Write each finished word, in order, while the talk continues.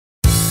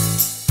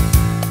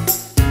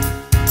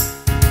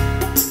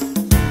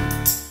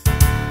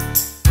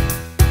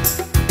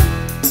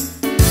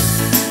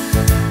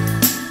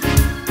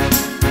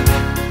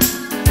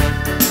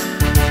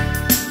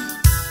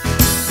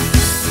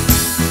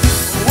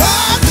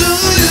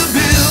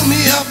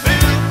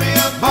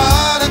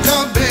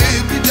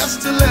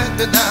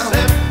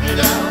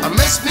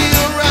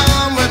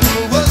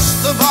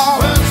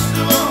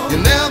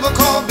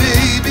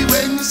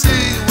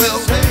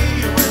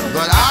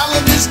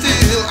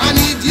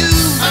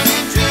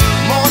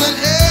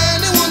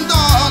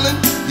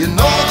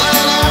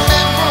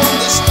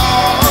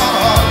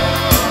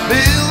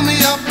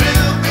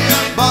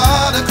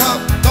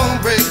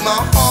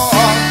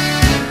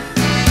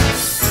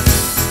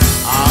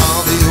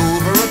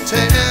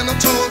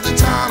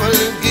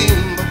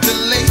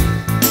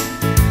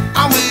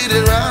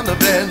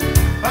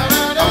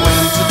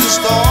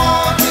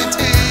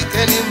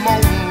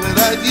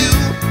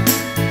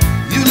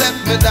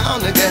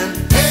again.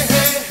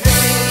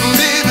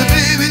 Baby,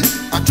 baby,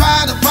 I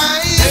try to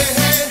find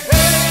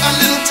a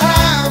little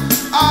time.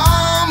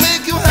 I'll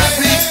make you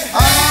happy.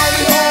 I'll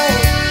be home.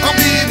 I'll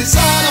be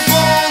beside the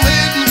phone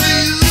waiting for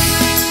you.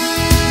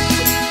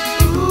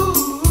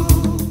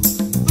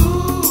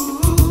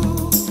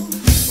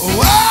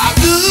 Why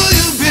do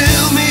you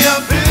build me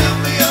up,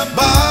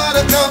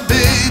 buttercup,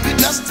 baby,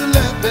 just to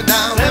let me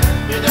down?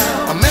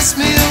 Mess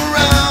me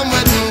around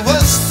when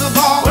worst of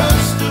all,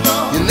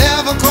 you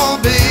never call,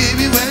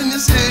 baby, when you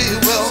say you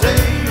will.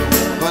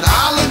 But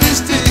I love you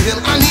still.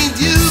 I need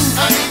you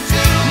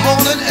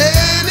more than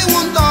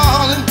anyone,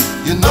 darling.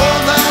 You know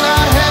that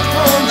I had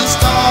from the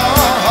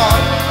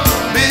start.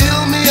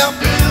 Build me up,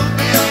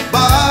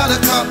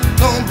 buttercup,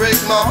 don't break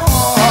my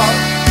heart.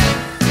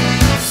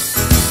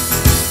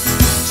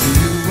 To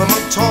you I'm a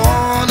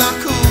torn. I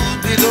could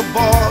be the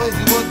boy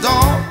you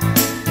adore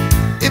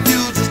if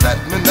you just let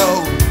me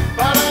know.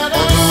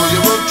 Although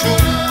you're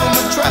true, I'm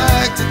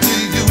attracted to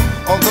you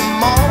all the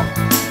more.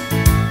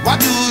 Why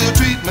do you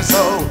treat me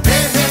so?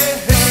 Baby,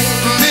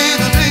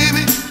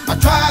 baby, I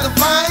try to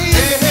find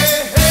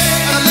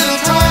a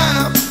little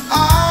time.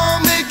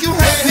 I'll make you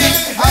happy.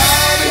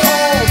 I'll be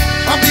home.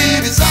 I'll be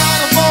beside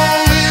the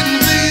phone waiting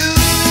for you.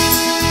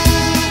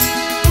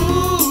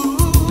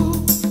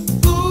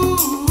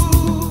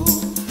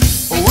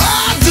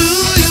 Why do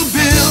you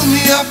build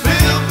me up,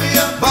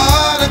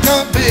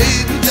 buttercup,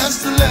 baby,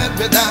 just to let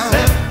me down?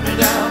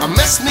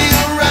 Mess me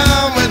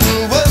around when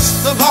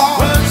worst of all,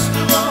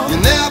 you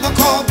never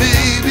call,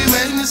 baby,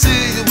 when you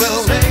say you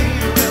will.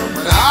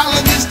 But I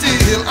love you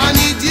still. I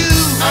need you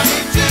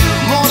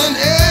more than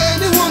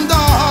anyone,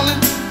 darling.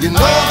 You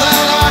know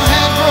that I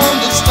had from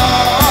the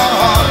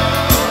start.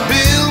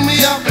 Build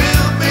me up,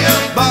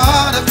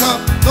 buttercup,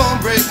 don't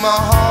break my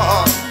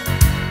heart.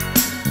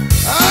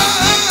 I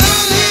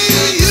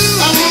need you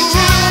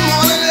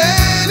more than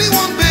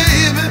anyone,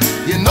 baby.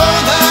 You know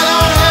that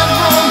I had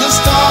from the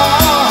start.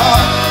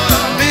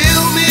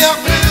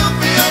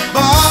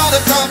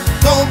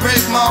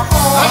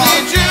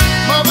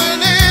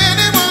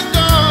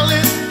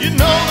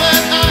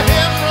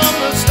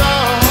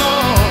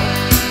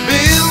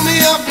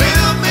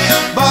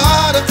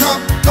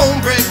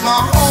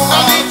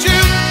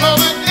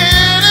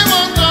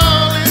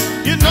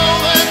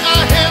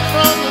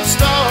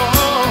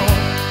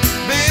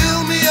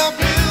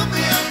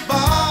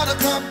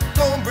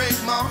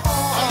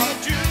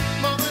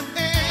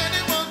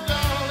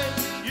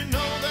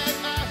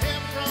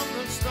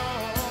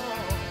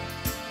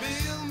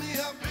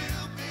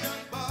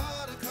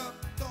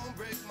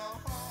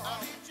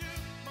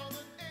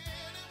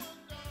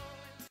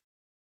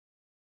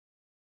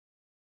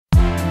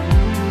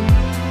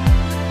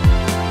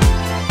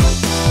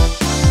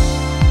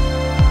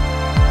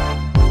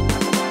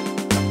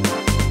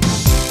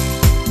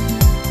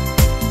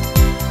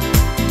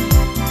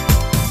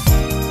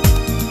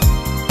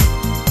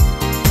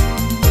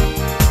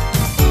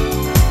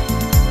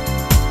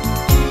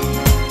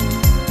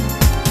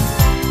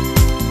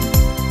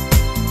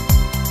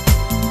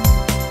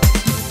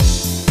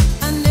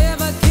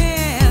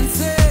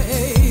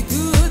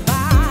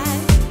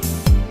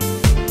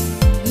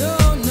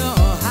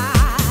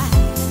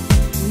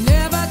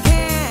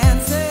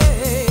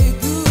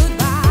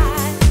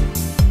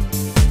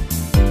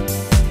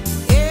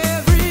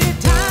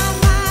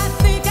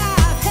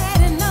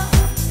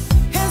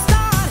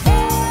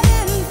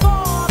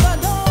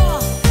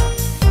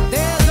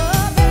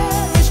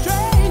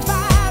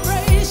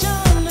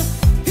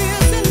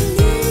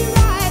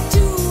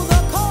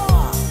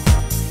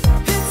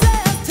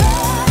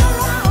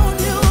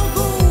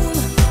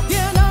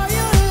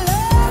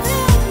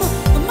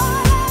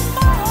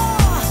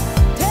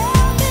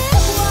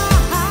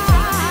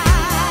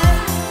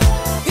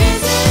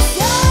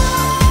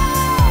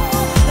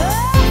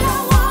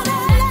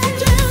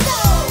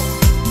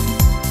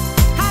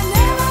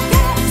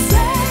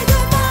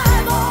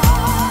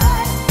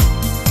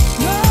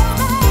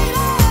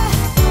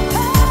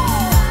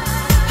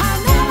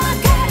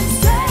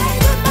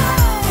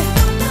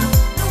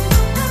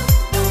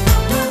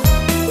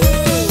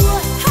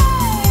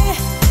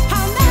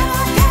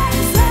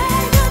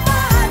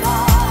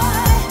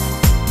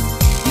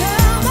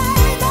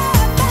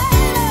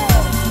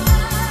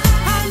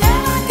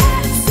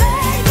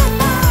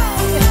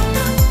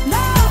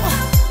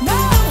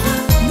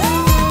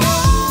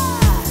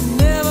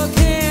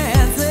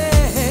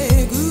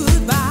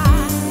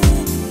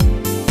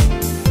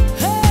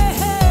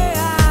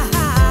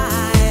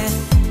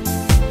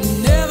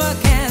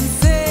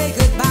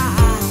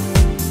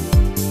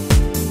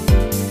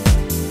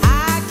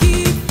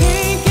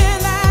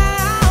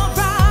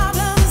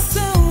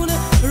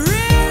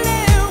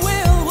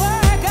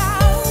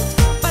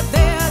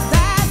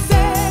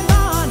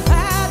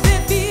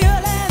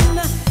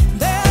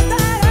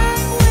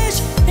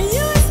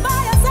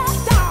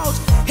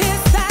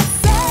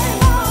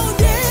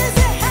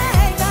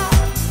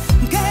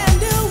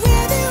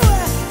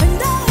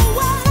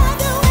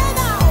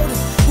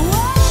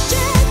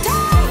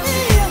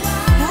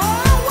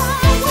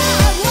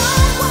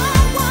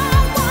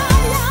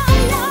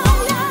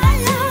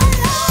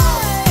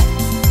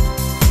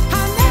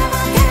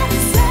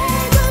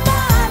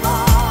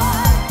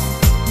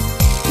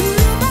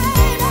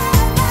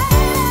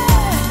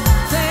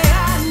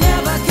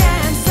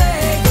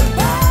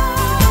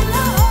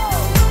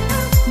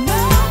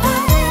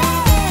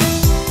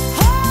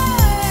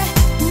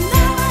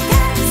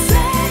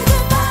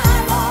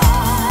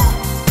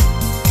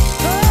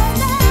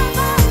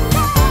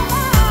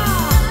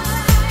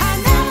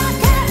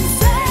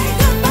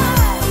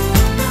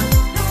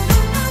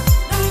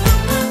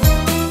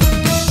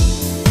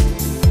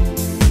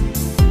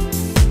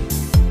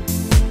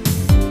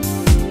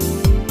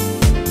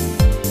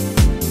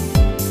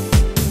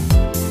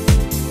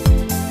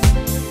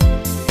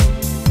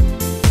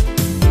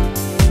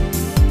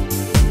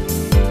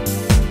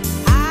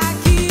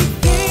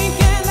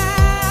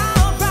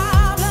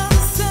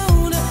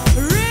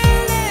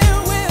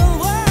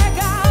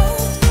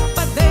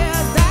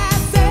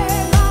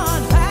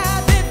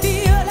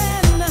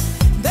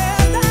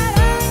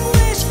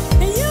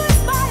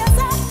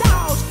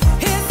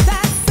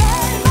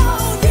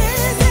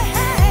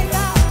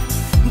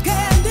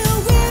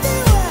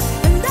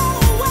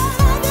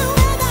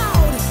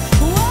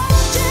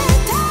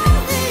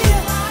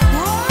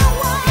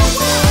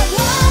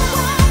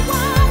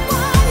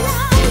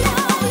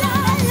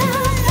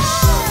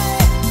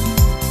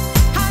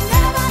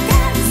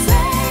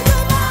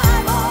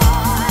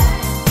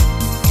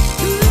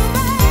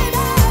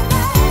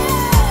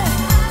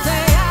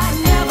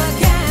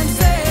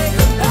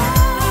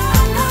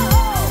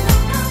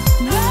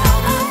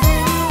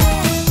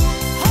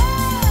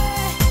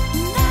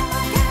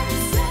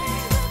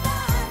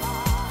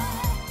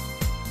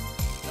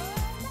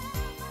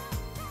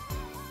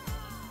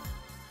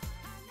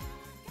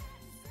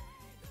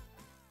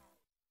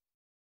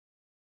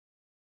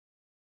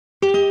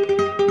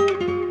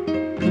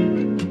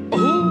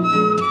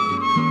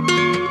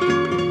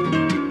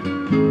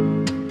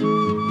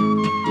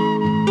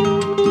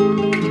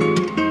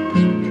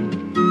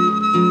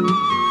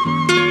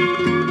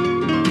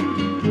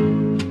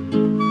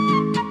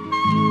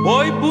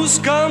 Voy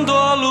buscando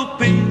a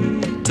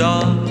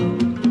Lupita,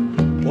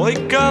 voy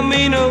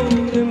camino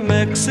de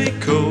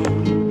México.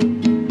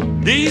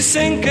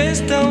 Dicen que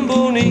es tan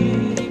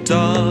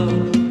bonita,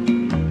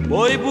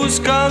 voy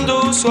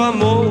buscando su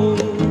amor.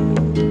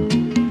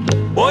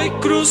 Voy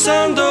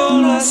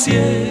cruzando la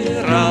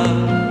sierra,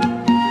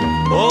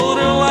 por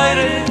el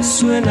aire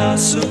suena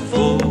su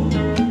voz.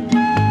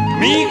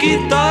 Mi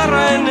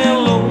guitarra en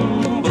el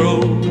hombro,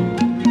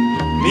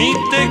 mi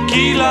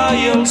tequila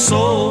y el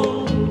sol.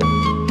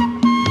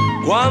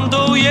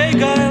 Cuando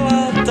llega el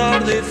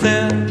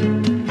atardecer,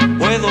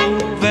 puedo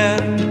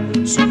ver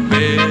su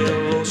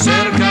pelo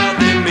cerca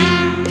de mí.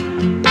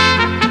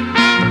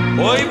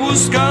 Voy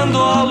buscando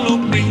a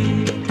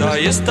Lupita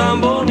y es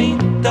tan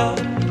bonita,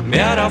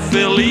 me hará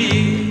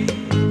feliz.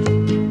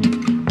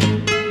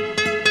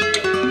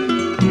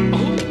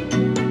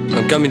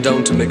 I'm coming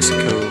down to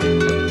Mexico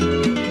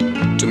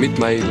to meet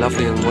my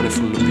lovely and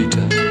wonderful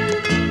Lupita,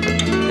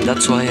 and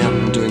that's why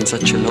I'm doing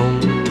such a long,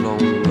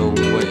 long, long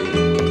way.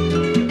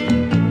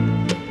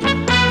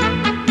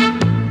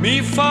 Mi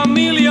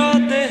familia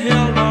dejé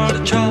al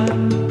marchar,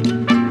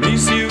 mi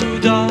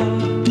ciudad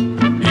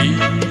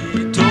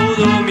y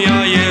todo mi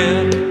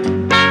ayer.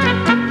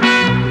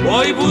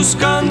 Voy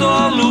buscando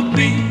a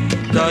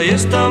Lupita y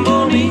es tan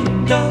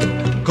bonita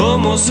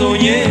como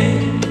soñé.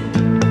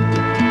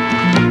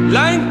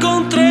 La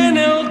encontré en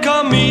el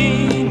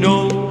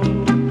camino,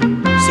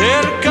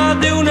 cerca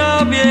de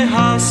una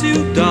vieja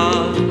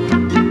ciudad,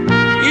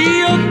 y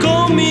yo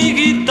con mi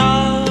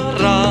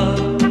guitarra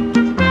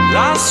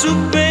la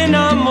supe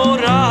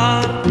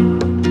enamorar.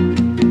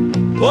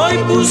 Voy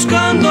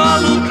buscando a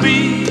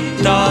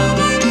Lupita,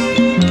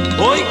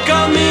 voy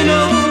camino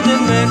de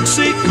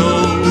México.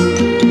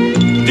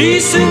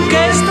 Dicen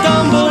que es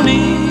tan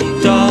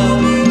bonita,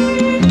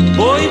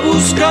 voy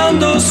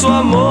buscando su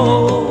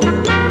amor.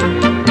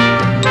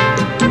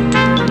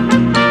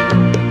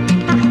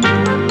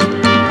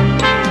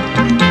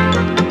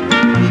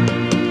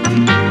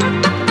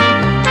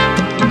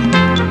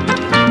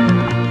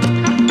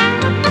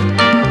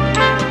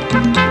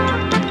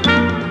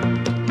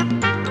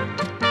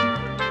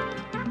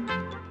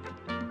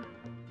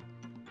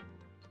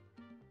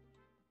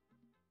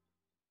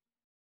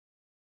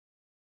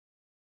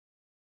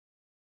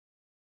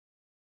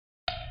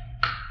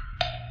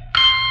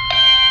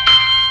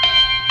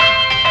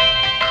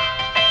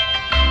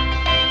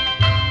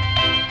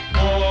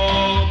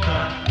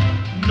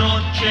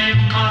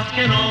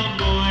 Que no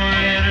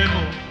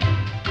duermo,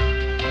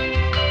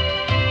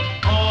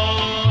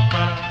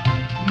 otra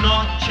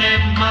noche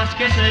más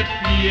que se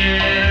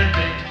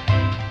pierde.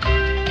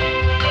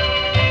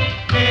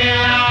 ¿Qué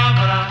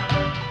habrá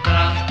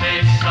tras de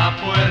esa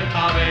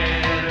puerta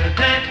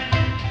verde?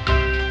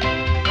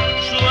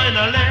 Suena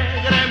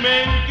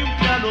alegremente un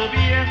piano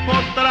viejo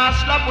tras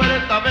la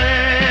puerta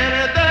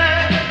verde.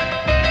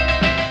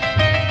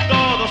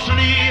 Todos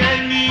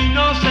ríen y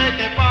no sé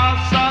qué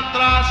pasa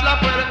tras la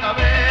puerta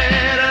verde.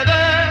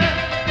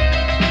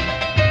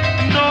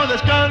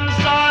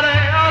 Descansaré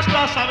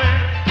hasta saber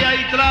que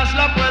hay tras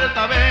la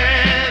puerta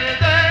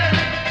verde.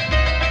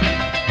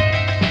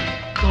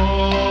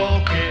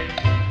 Toqué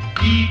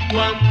y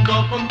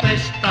cuando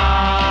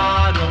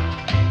contestaron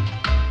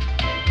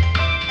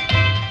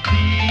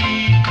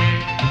dije,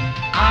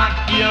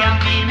 aquí a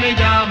mí me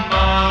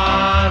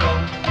llamaron.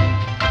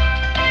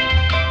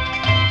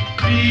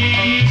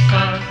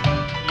 Risas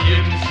y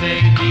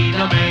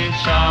enseguida me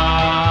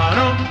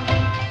echaron.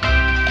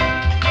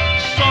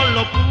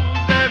 Solo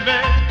pude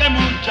ver que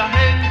mucha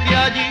gente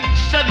allí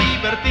se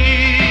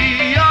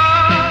divertía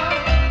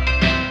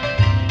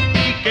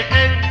y que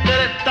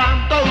entre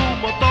tanto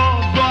humo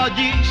todo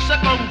allí se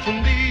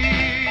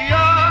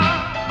confundía.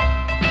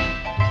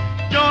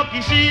 Yo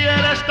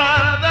quisiera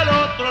estar del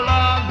otro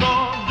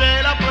lado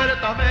de la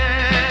puerta verde.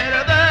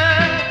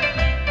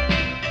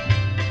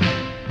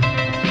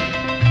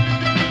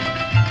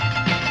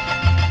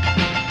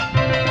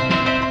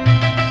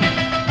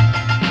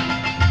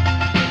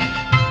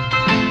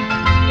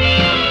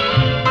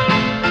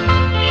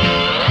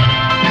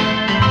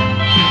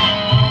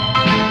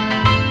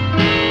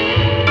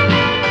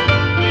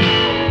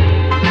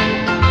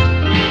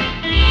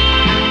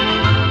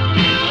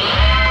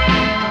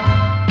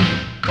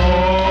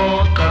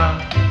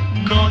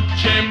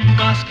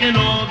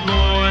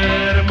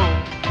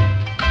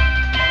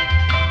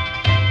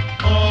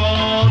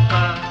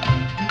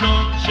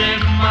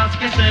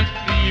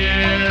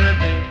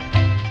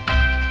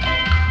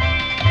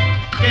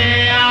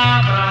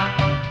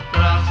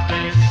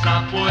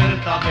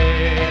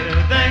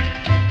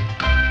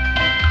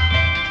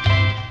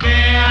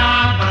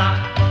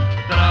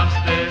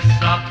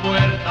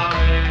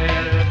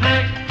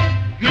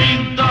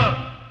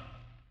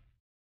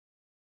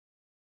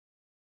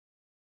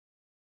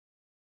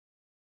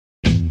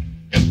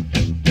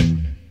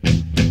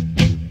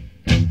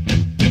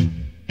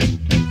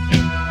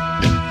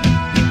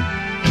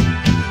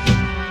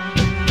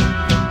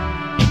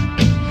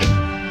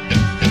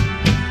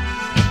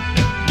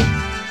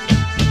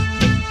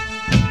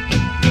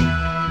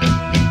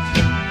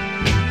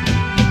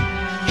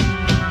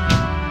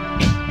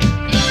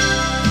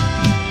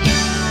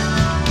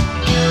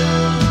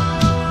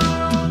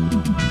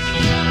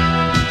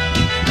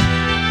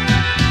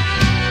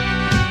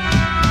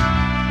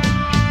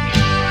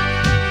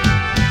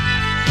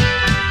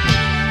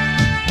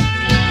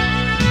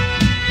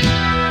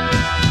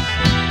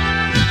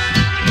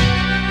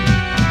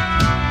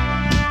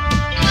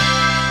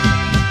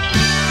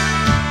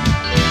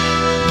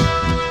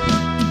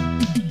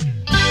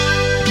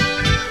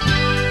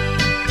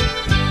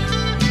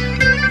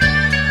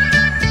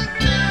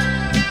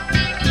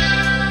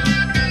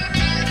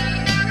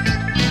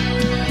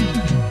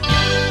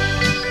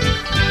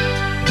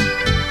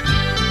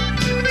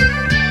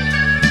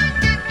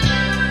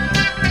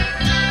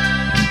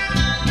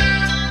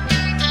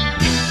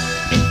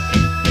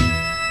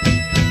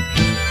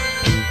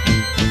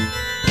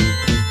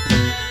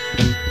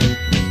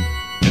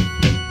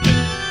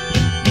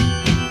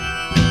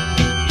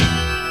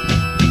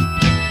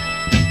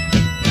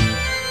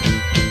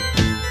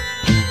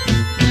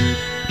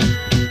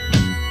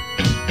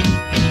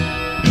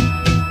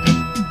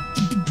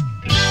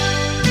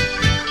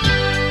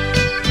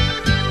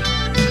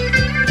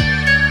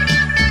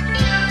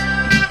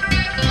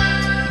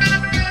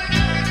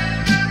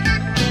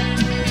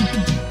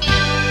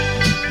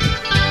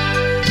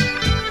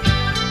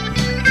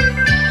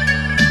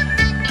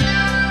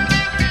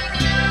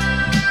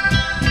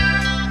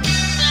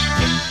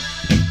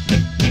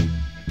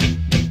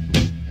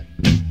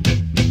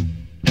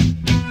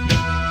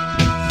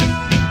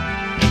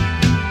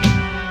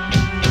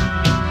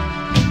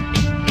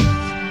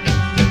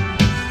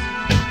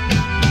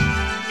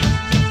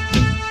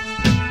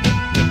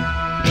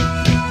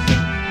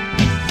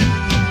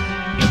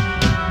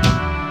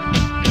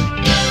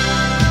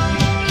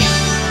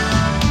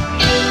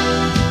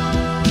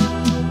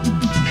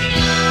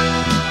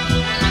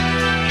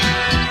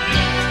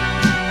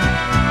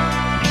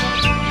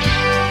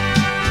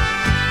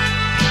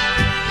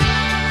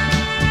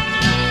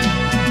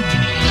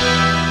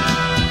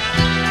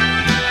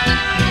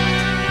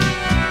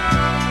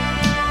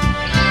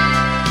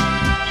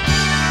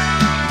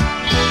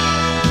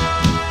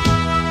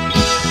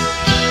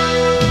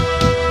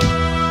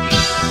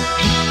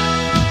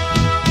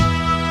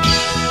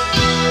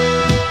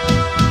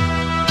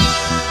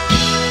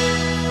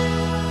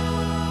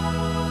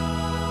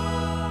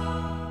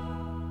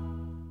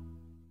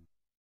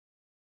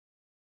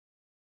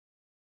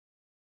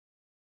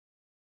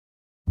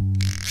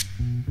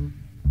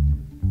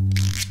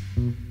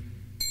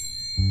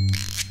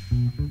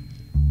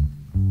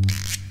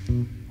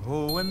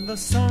 When the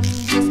sun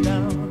goes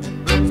down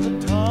and burns the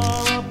tar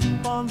up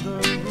on the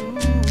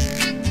roof,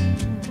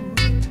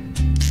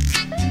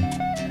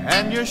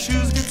 and your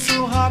shoes get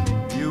so hot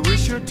you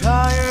wish your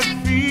tired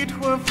feet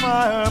were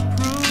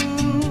fireproof.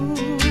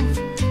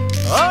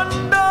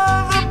 Under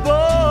the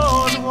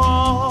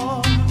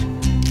boardwalk,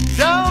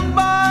 down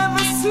by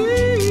the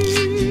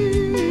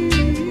sea,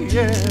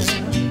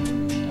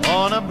 yeah,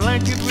 on a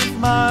blanket with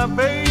my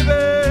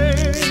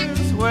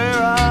baby's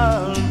where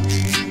I'll be.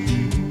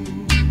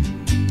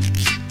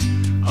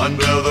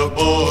 Under the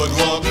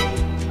boardwalk,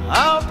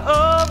 out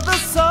of the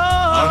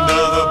sun,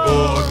 under the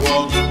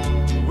boardwalk,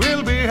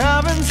 we'll be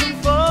having some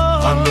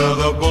fun. under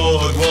the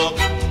boardwalk,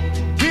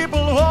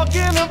 People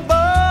walking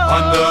above,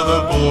 under the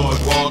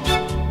boardwalk,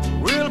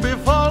 we'll be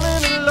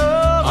falling in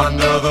love.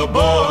 under the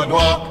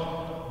boardwalk,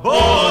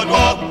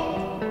 boardwalk.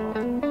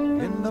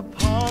 In the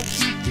park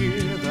you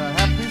hear the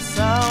happy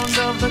sound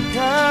of the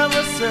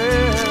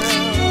carousel.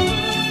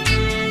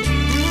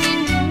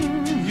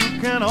 You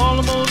can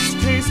almost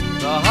taste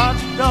the hot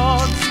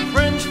dogs,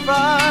 French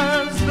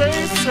fries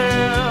they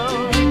sell.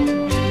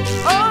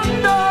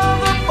 Under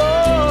the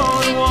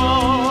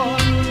boardwalk,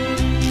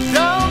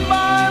 down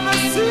by the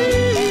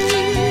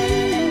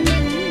sea,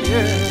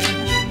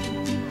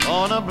 yeah,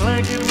 on a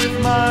blanket with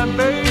my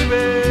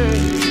baby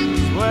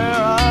where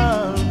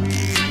I'll be.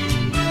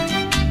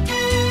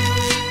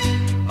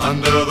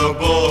 Under the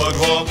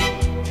boardwalk,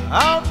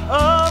 Out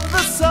of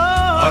the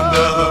sun,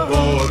 under the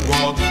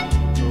boardwalk,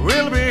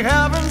 we'll be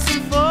having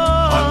some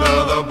fun. under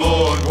the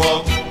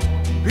boardwalk,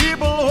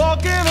 People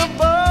walking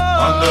above,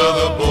 under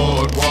the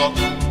boardwalk,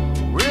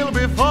 we'll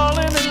be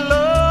falling in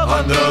love.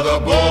 under the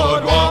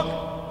boardwalk,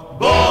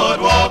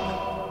 boardwalk.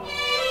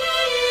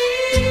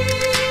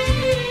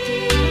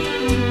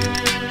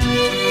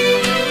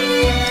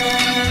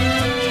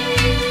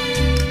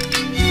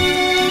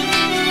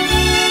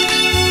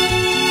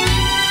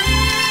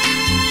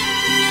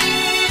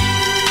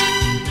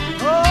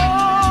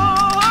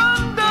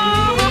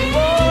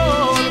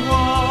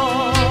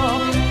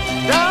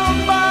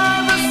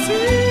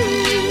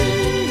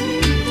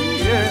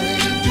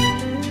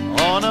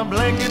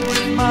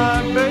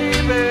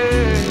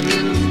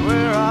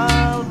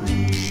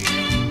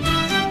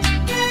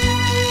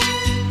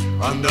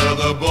 Under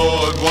the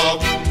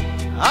boardwalk,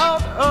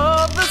 Out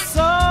of the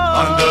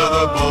sun, under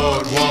the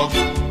boardwalk,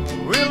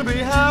 we'll be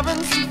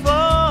having some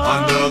fun.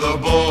 under the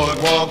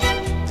boardwalk,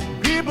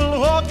 People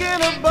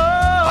walking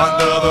above,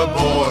 under the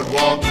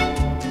boardwalk,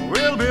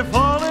 we'll be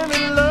falling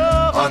in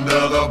love.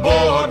 under the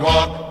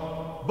boardwalk,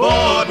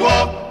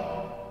 boardwalk.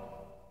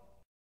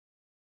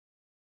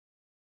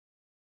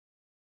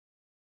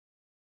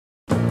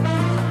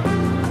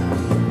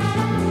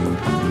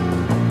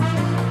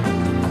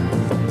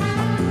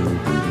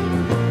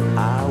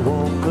 I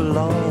walk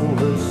along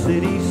the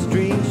city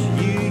streets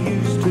you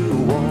used to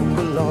walk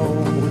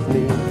along with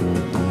me.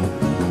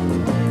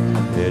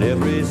 And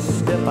every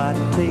step I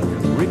take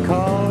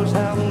recalls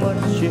how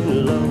much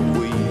in love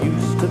we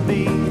used to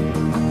be.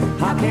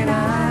 How can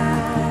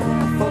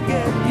I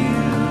forget you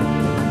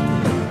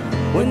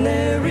when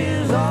there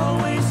is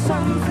always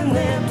something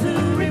there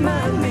to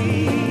remind me?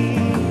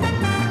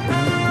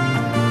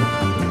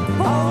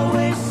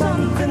 Always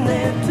something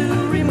there to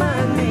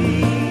remind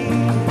me.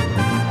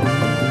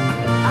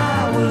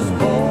 I was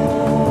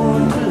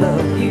born to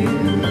love you,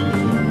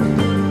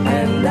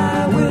 and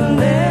I will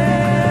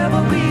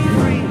never be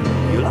free.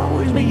 You'll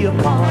always be a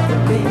part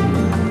of me.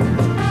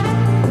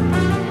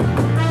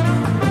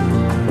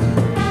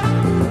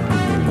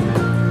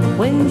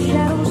 When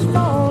shadows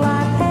fall,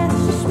 I pass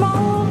a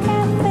small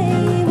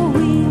cafe where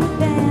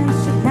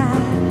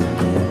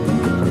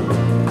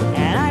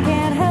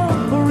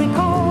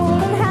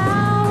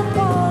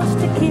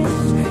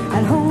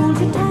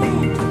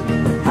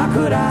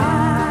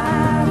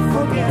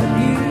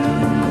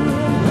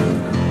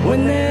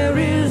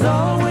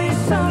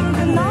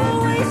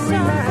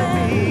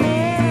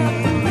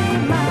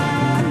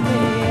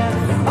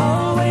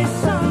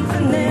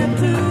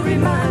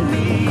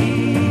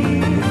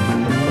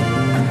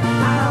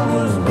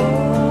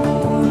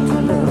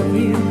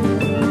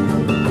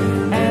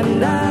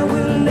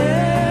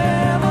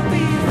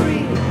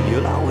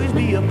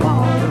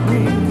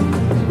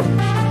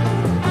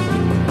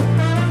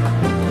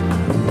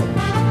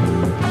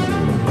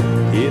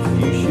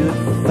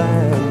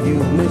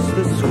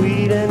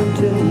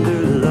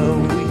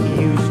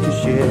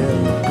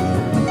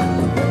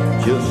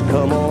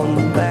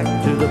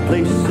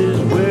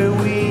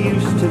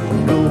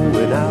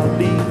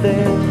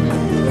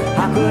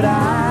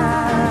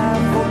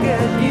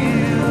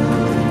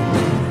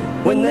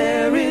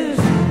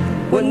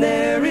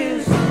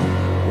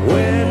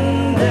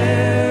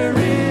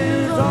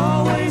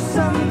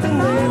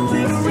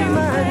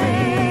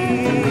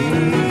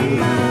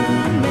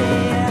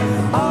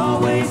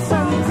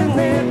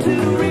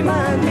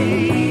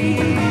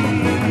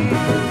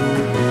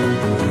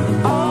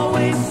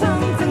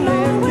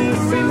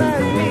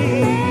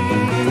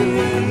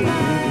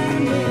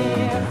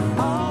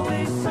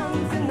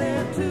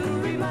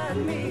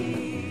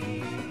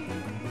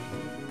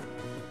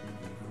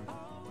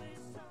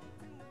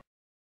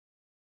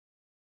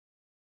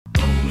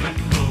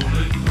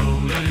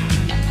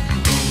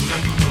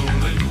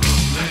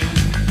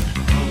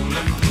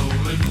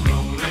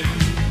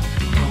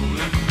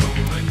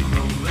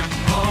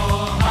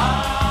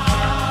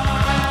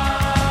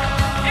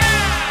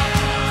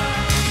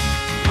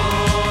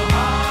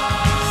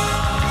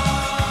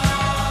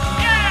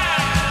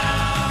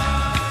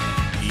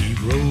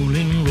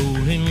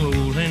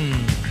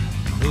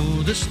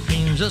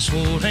a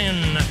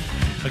swollen,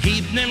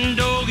 keep them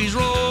doggies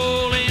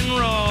rolling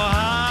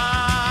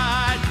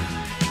rawhide.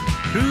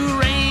 Through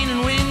rain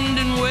and wind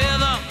and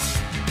weather,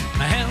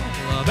 hell,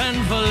 I've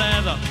been for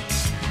leather,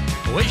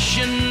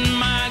 wishing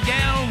my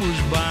gal was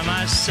by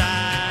my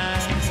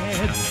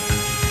side.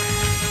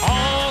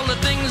 All the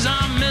things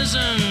I'm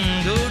missing,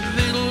 good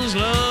fiddles,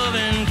 love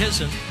and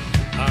kissing,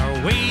 are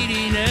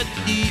waiting at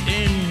the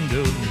end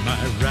of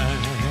my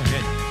ride.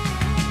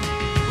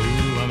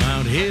 Move 'em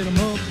out, hit 'em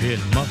up,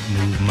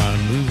 move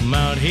 'em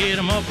out, hit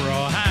 'em up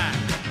raw high.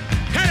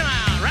 Cut 'em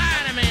out,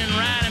 ride 'em in,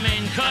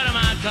 cut 'em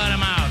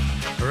out,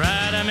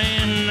 ride 'em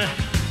in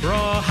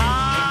raw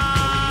high.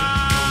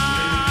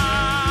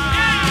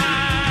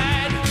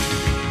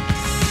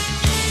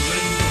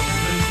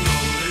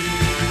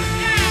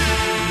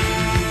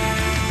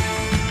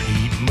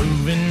 Keep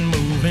moving,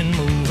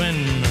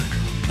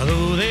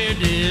 though they're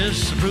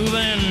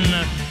disapproving,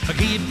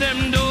 keep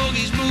them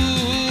doggies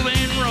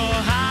moving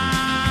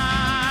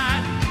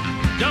rawhide.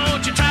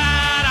 Don't you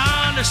try to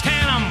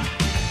understand them,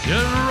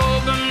 just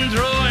rope them,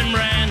 throw and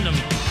brand them.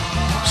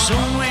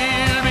 Soon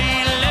we'll be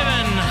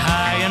living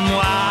high and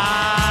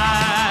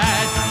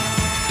wide.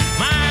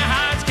 My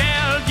heart's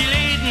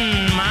calculating,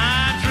 my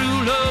true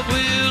love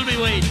will be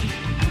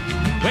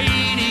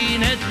waiting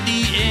at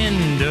the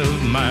end of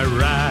my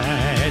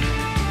ride.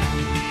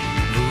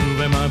 Move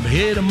 'em up,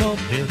 hit 'em up,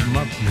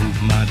 move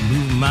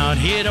 'em out,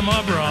 hit 'em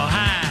up raw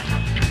high.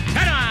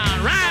 Cut 'em out,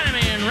 ride 'em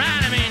in,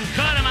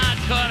 cut 'em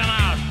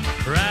out,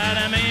 ride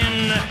 'em in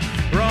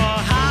raw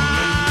high.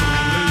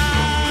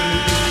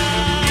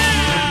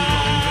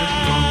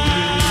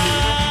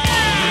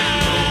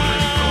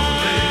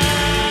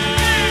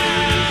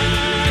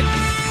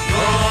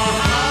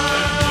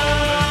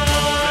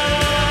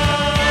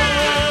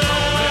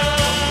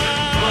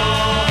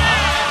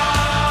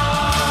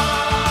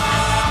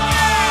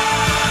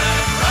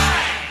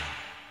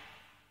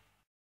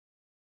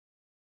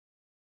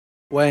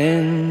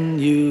 When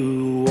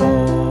you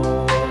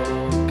walk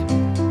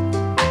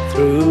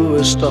through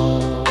a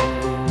storm,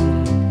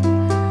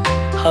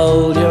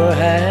 hold your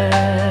head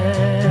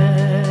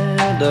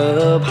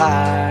up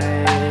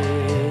high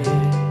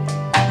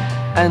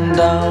and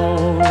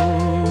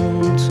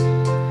don't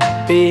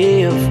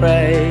be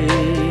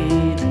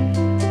afraid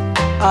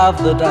of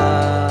the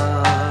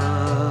dark.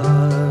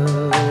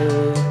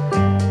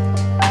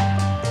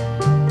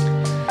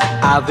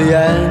 At the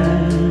end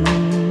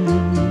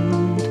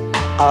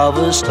of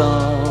a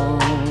storm,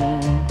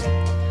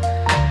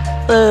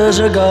 there's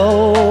a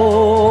golden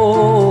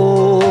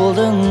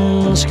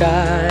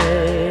sky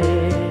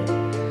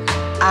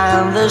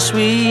and the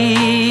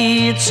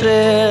sweet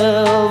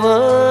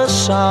silver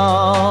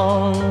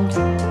song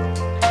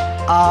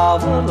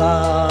of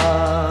love.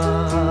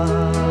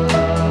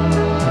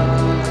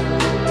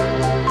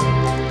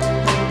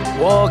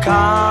 Walk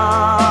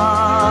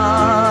on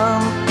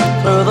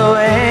through the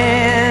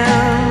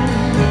wind,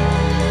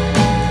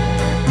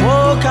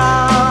 walk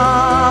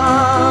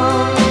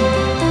on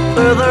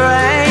through the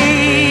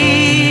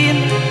rain,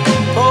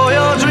 for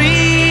your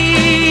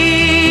dreams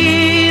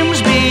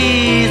be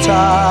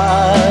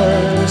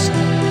tossed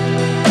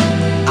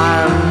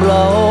and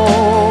blown.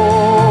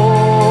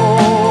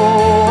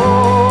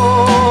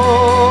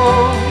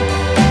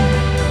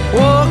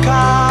 Walk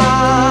on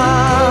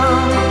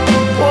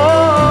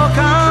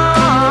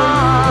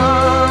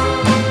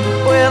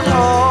with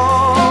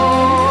hope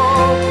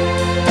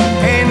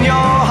in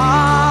your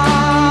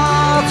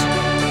heart,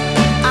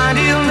 and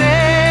you'll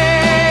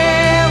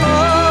never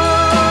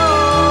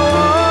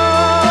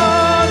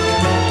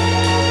walk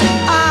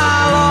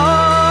alone.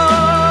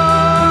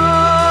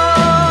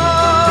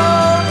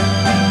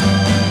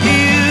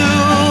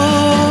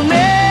 You'll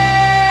never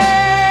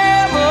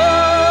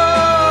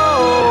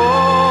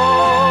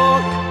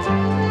walk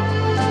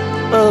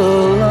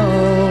alone.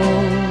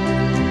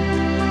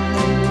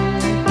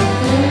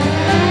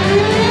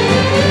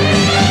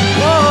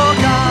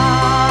 Walk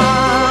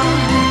on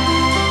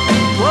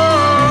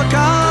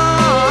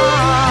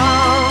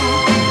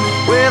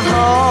with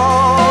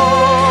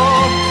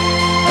hope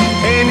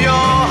in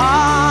your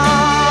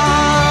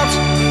heart,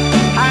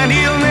 and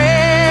you'll never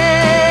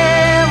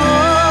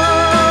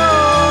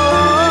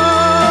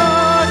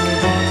walk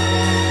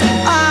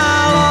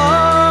alone.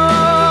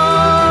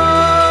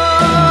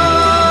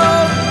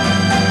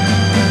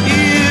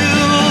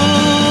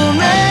 You'll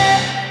never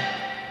walk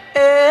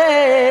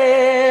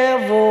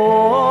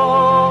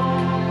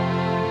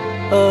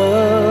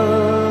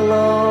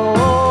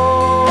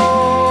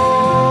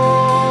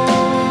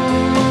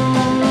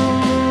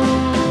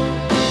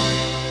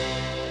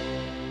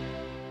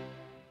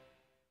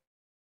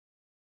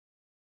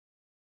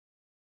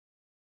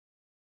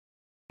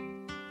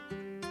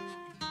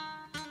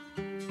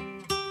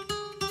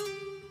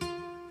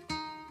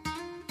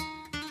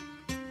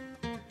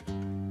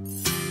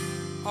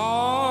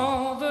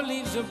All the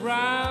leaves are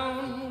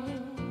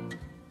brown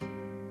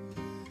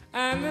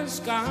and the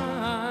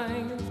sky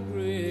is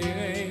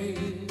gray.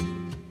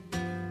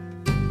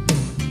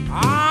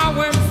 I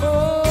went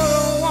for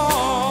a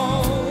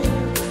walk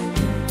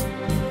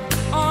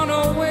on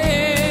a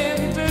windy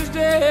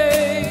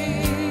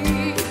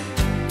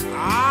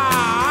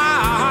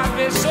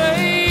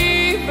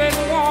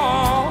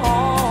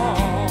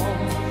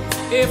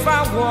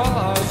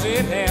was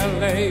in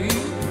LA.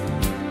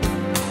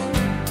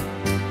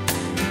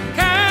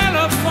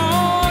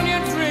 California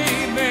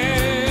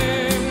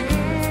dreaming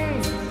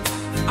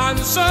on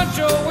such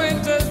a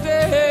winter's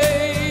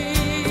day.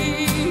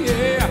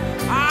 Yeah,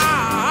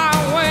 I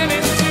went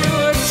into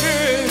a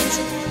church.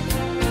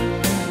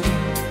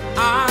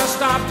 I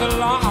stopped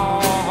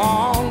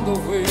along the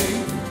way.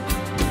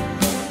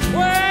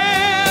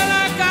 Well,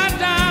 I got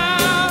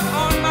down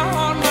on my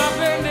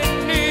bended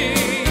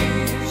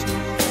knees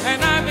and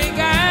I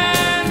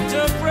began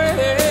to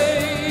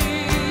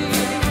pray.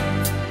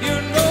 You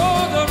know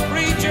the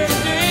preacher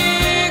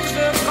digs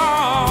the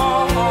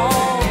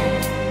call.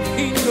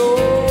 He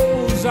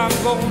knows I'm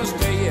gonna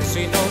stay. Yes,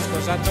 he knows,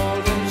 'cause I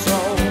told him so.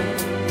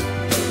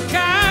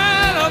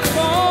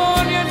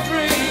 California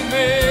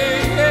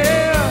dreaming,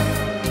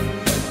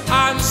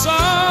 yeah, on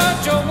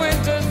such a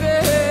winter's day.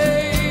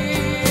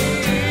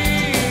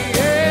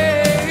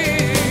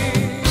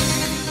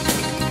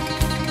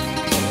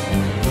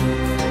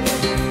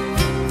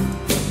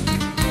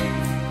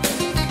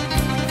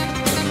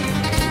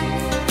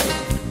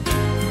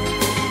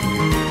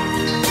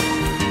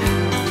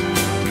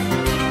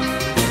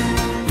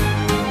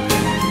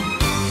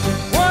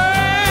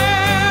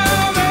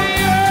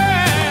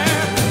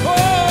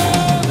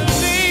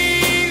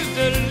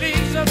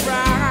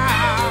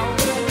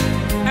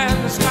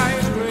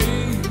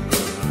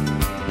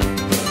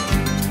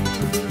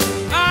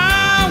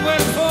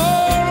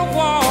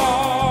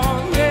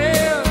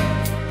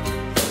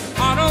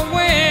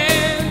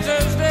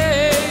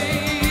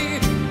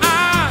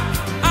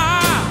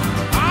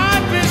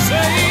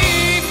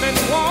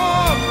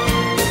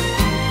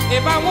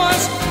 If I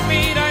was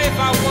Vida, if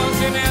I was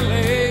in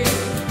LA,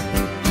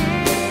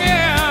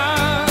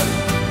 yeah,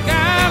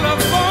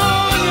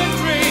 California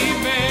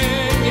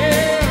dreaming,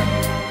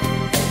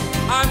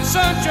 yeah, on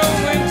such a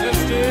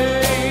winter's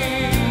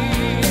day,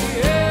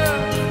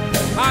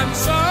 yeah, on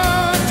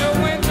such a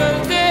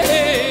winter's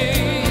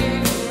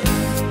day,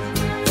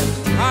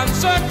 on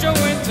such a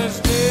winter's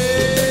day.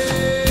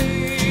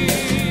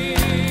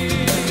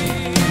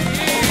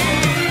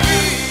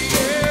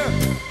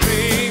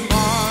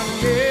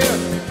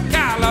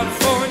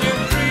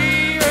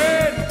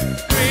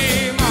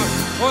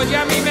 Oye,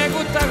 a mí me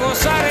gusta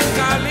gozar en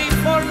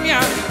California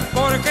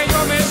porque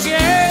yo me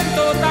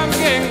siento tan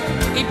bien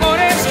y por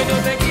eso yo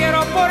te quiero,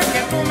 porque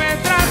tú me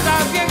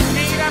tratas bien.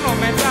 Mira, no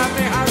me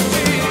trates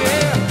así,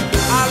 yeah.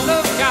 I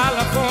love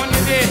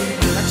California, yeah.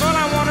 That's all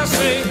I wanna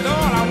say,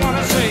 all I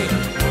wanna say.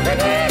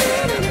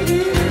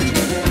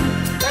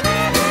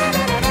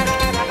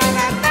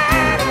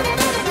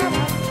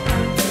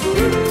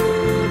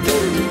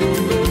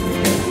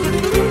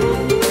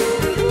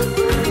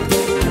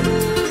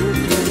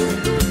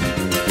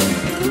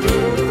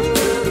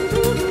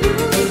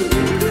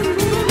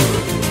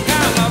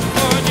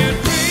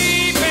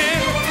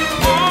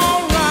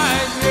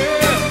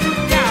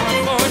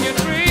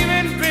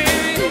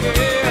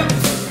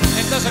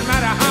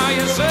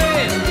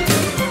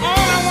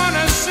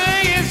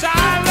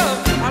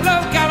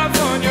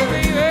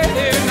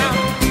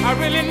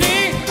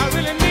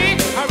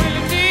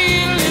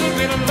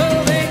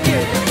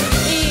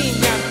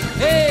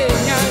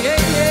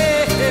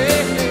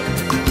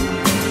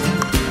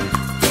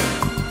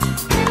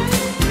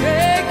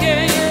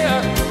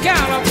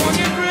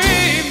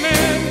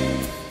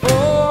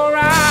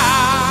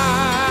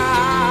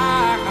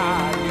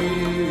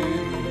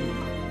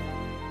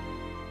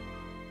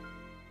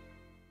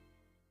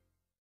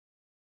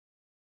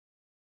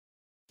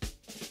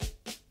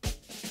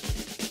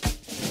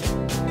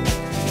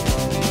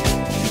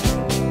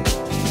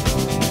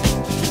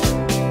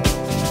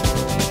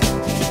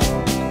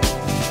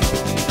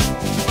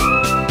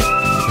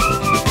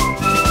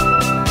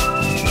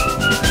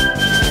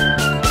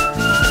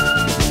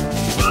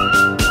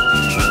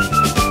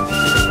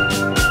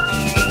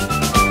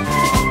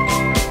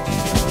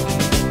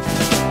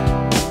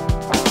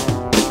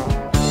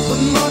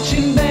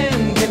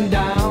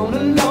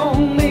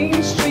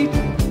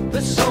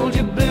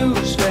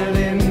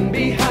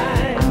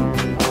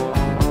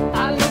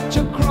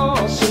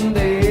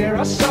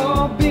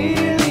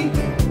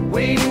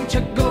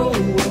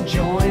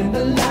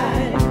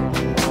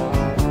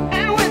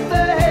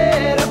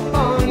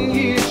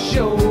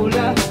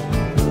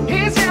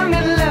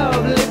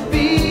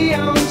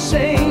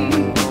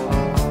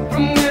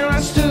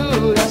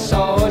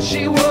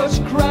 She was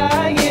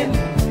crying,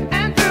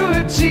 and through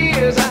her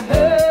tears I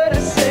heard her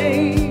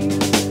say,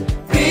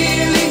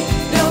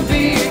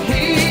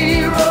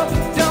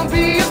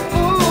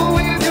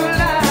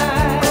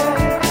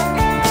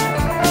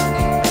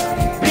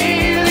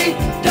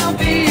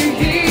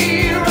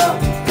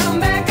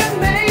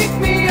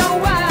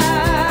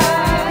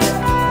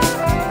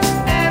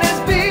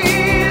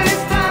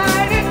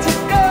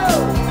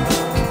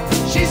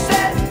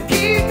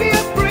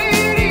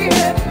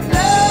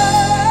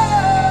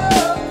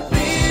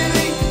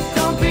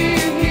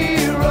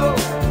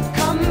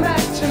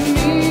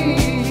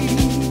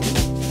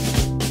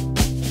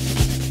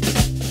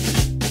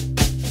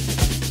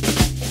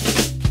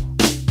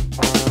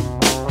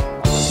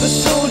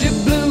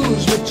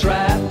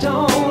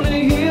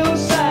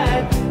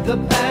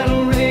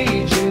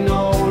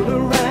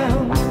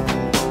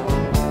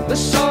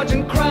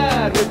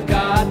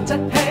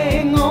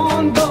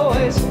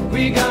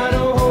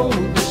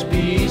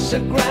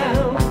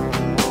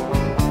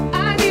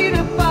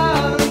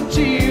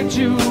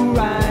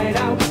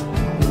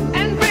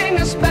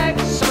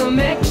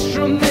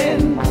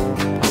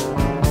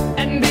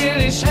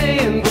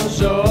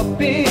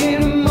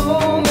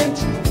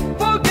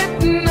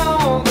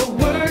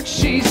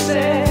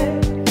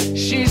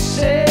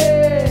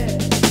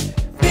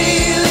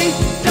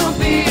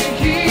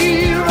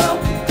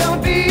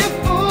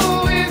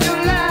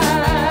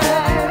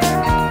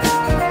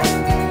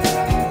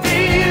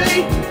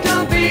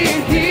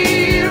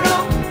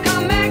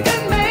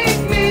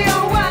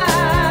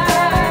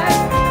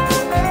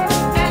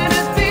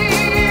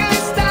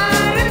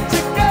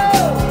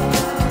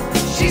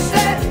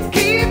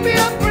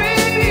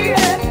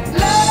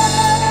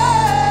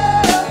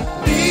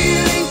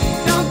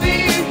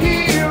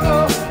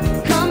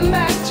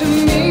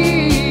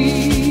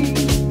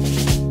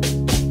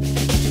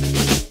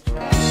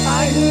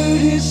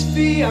 his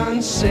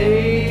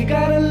fiancée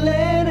got a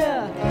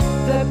letter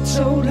that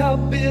told how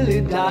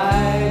Billy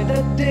died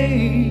that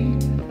day.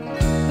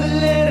 The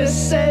letter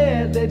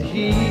said that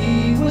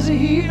he was a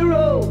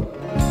hero.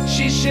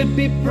 She should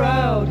be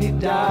proud he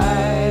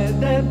died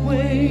that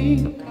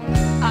way.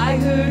 I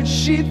heard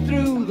she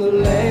threw the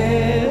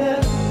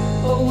letter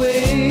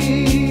away.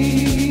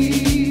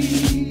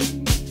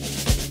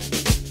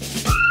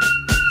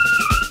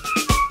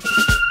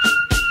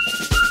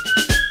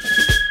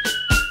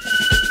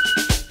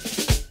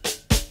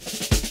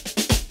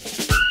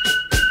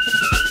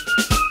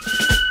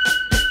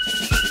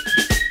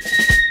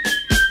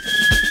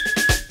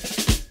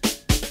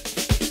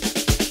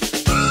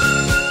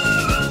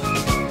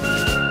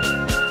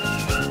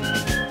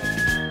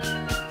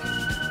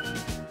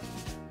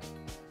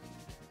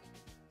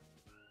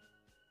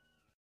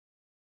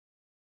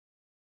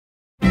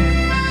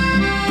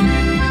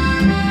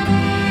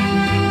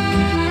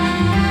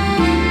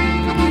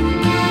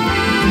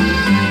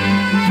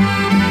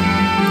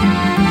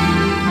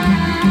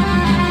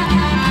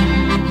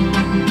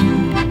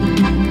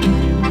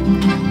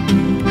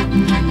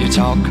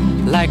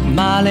 Like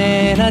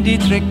Marlene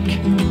Dietrich,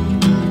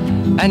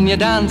 and you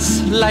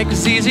dance like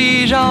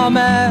Zizi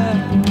Jeanmaire.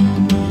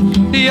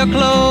 Your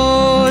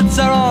clothes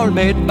are all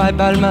made by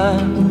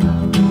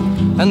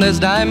Balmain, and there's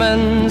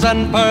diamonds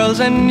and pearls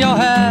in your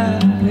hair.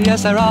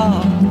 Yes, there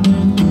are.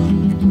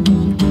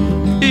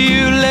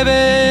 You live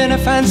in a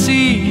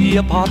fancy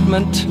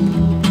apartment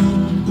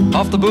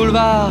off the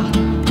boulevard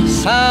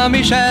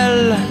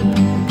Saint-Michel,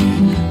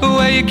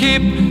 where you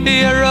keep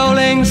your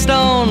Rolling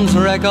Stones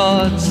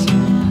records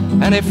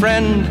and a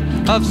friend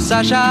of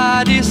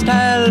Sacha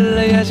Distel.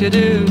 Yes, you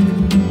do.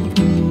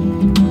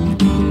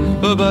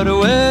 But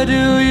where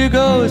do you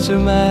go to,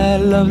 my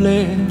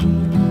lovely,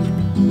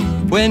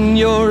 when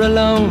you're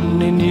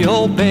alone in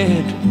your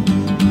bed?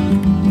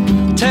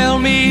 Tell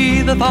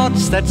me the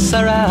thoughts that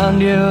surround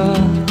you.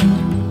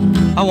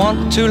 I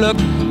want to look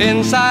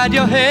inside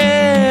your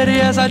head.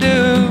 Yes, I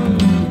do.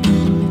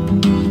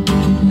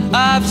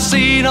 I've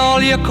seen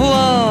all your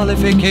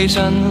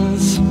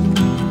qualifications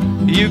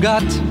you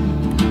got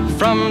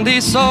from the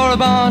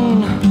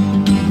Sorbonne,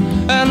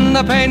 and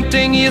the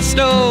painting you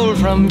stole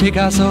from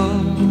Picasso.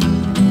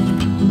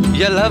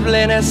 Your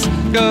loveliness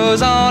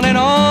goes on and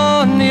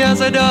on,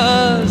 yes it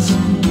does.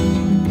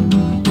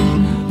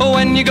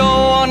 When you go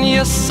on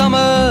your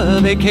summer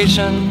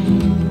vacation,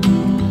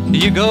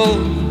 you go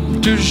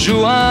to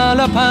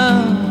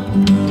Juan-le-Pin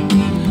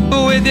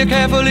with your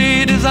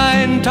carefully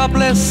designed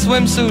topless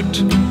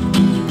swimsuit.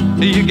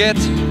 You get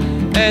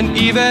an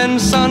even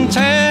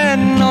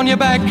suntan on your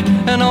back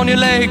and on your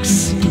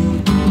legs.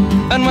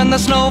 And when the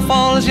snow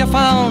falls, you're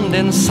found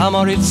in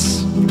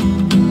Samoritz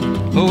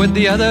with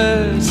the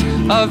others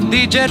of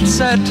the jet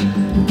set,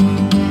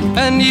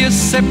 and you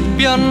sip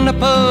your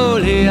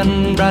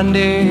Napoleon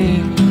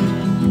brandy,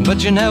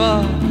 but you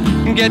never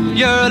get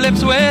your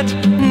lips wet.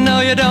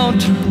 No, you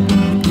don't.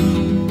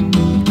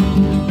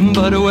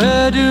 But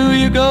where do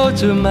you go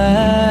to,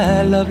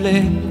 my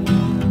lovely,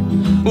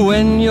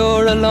 when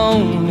you're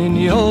alone in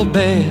your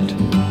bed?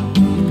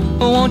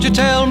 Won't you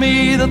tell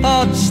me the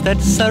thoughts that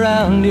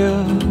surround you?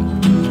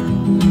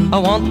 I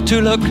want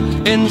to look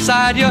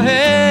inside your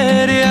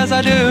head, yes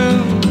I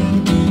do.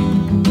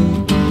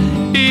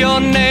 Your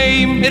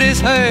name, it is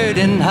heard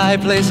in high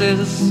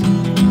places.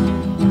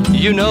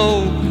 You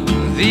know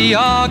the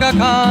Aga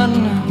Khan.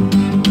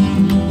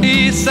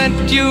 He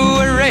sent you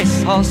a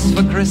racehorse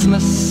for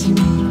Christmas,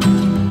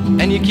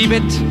 and you keep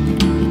it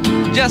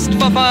just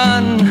for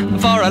fun,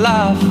 for a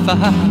laugh.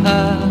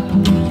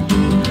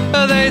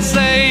 They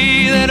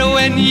say that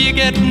when you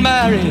get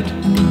married,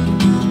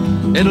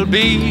 it'll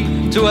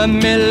be to a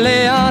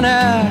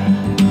millionaire,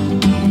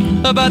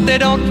 but they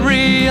don't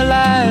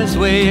realize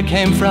where you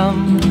came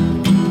from,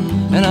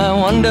 and I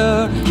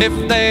wonder if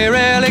they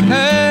really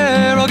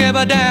care or give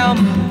a damn.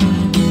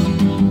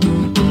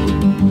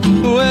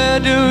 Where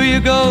do you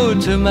go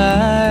to,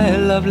 my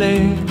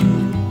lovely,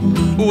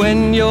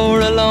 when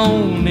you're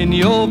alone in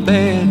your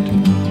bed?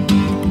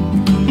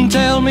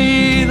 Tell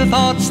me the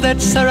thoughts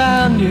that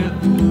surround you.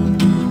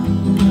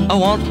 I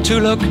want to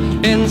look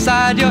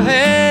inside your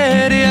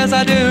head, yes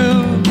I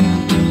do.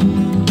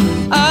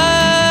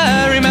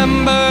 I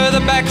remember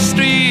the back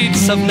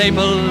streets of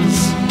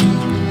Naples,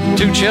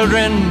 two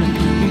children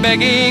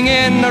begging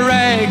in the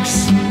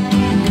rags,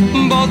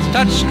 both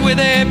touched with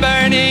a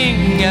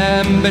burning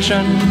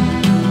ambition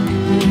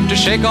to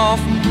shake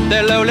off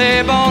their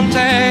lowly born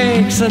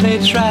takes. They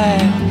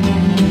tried.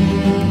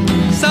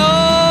 So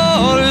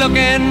look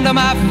into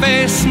my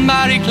face,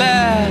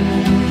 Marie-Claire,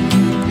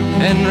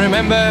 and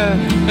remember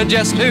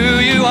just who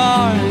you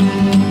are.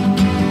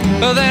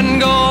 Then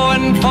go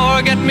and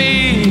forget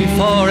me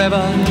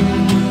forever,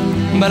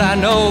 but I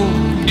know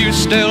you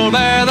still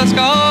bear the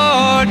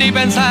scar deep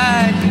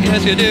inside.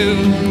 Yes you do.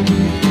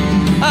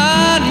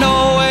 I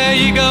know where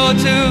you go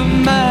to,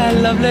 my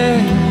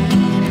lovely,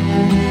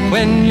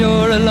 when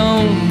you're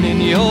alone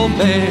in your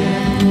bed.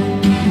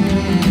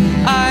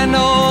 I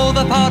know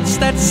the thoughts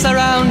that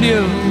surround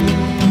you.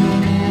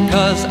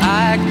 'cause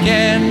I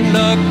can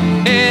look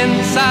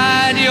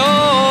inside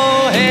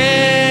your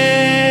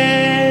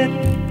head.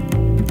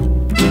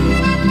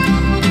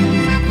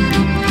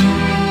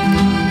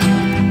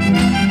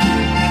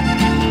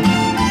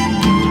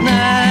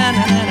 Na,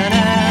 na, na,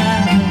 na,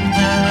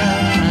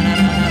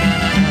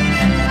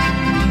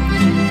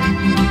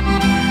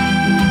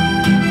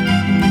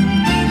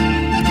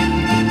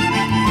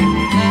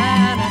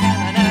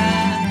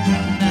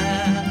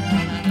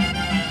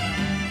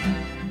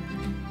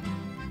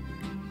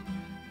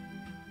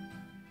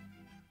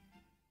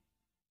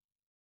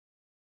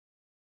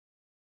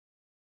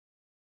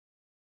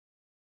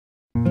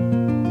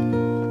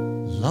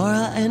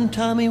 Laura and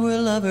Tommy were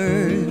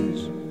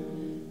lovers.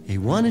 He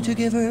wanted to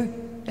give her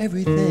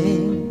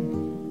everything: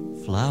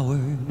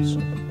 flowers,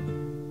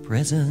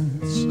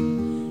 presents,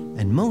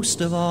 and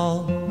most of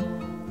all,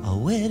 a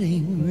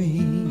wedding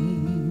ring.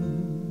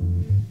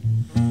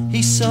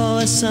 He saw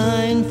a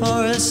sign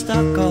for a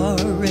stock car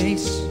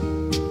race,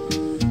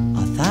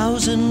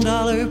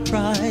 $1,000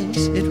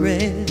 prize, it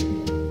read.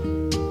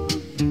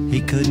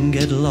 He couldn't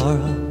get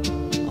Laura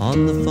on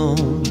the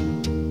phone,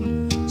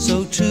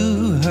 so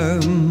to her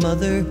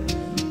mother,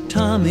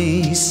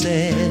 Tommy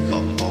said,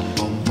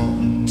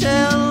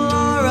 "Tell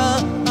Laura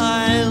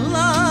I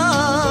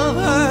love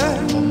her.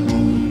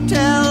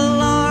 Tell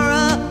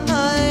Laura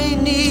I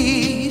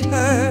need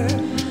her.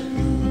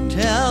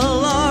 Tell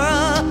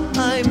Laura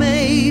I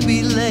may be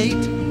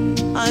late.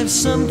 I've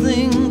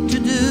something to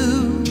do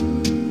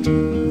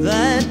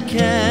that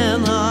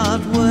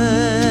cannot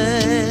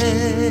wait."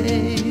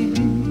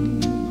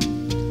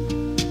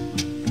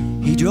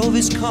 He drove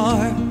his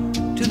car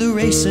to the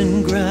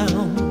racing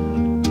ground.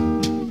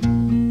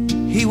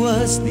 He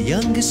was the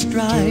youngest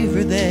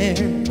driver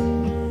there,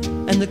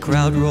 and the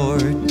crowd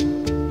roared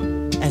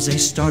as they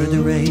started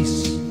the race.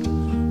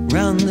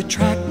 Round the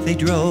track they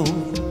drove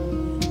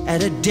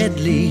at a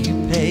deadly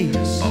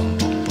pace.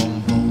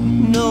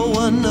 No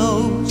one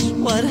knows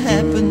what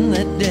happened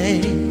that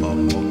day,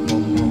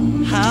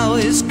 how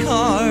his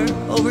car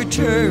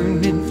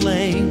overturned in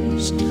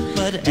flames.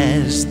 But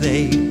as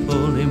they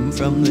pulled him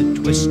from the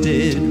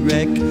twisted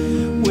wreck,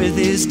 with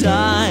his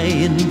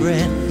dying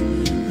breath,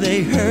 they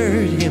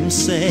heard him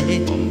say,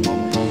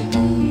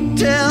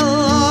 "Tell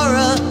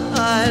Laura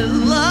I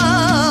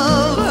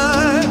love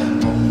her.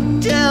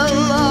 Tell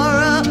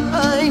Laura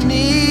I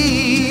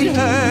need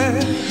her.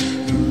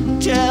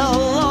 Tell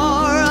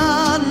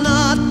Laura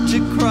not to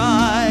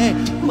cry.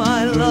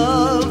 My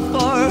love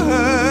for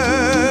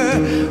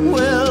her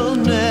will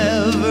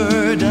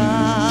never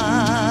die."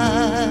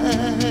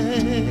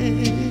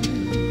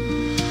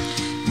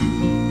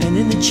 And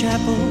in the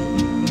chapel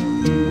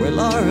where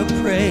Laura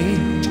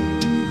prayed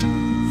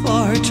for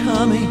her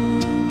Tommy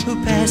who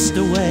passed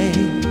away,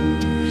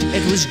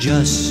 it was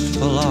just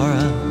for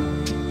Laura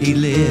he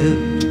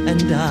lived and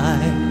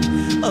died.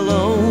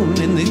 Alone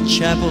in the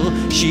chapel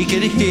she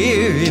could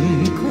hear him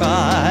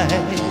cry,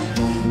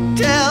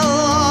 "Tell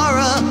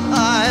Laura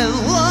I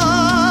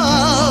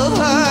love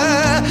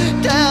her.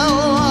 Tell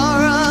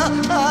Laura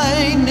I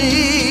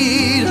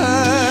need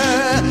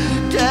her.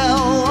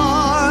 Tell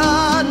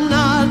Laura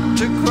not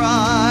to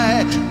cry.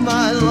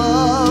 My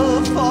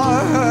love for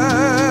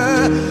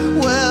her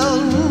will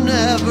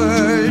never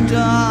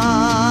die."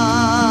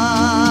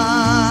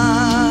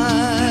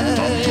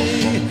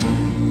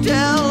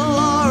 Tell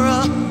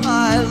Laura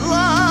I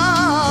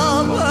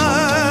love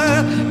her.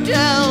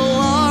 Tell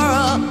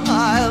Laura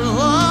I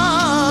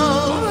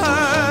love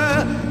her.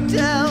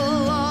 Tell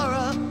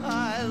Laura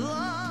I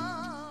love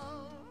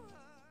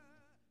her.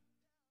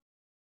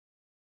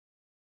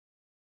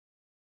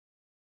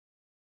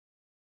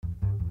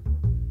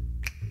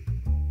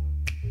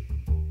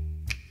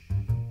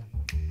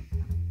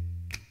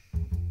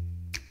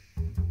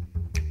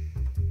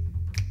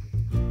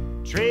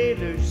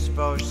 Trailers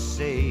for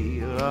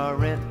sale or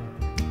rent,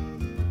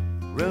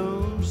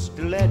 rooms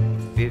to let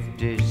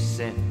 50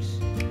 cents.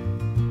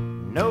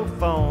 No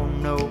phone,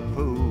 no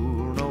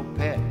pool, no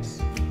pets.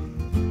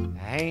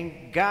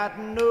 Ain't got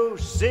no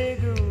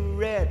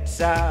cigarettes,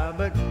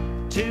 but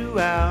 2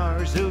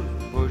 hours of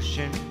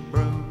pushing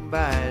broom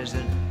buys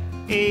an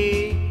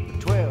 8 or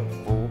 12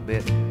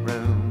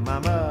 4-bedroom.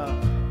 I'm a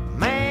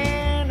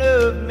man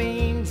of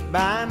means,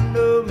 by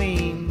no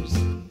means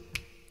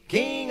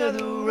king of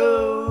the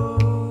road.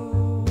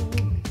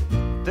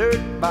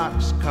 3rd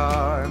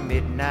boxcar,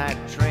 midnight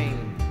train,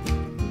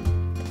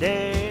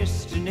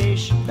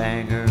 destination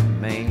Bangor,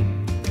 Maine.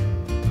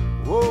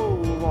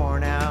 Whoa,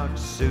 worn out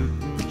suit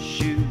and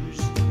shoes.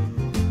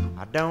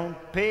 I don't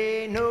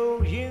pay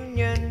no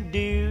union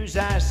dues.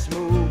 I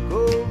smoke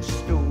old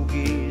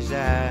stogies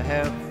I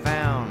have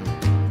found,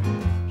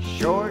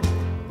 short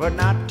but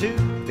not too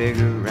big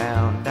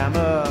around. I'm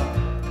a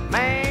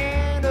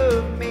man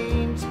of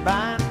means,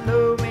 by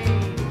no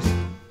means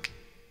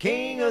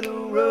king of the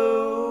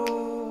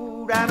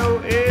road. I know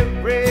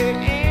every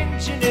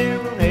engineer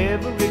on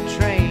every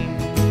train,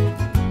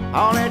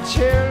 all their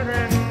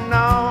children,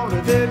 all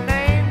of their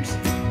names,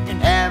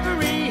 and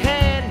every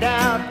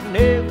handout in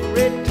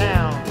every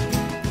town,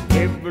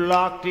 every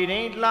locked it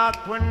ain't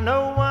locked when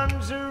no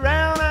one's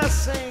around. I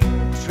sing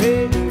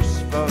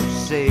trailers for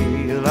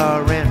sale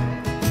or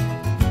rent,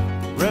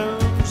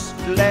 rooms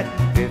to let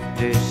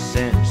 50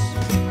 cents.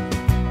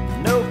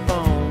 No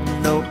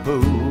phone, no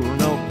pool,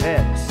 no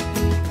pets.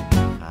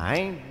 I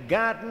ain't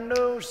got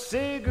no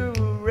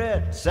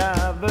cigarettes.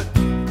 But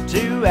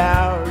 2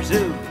 hours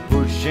of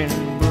pushing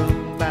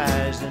broom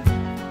buys an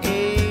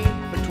 8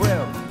 by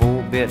 12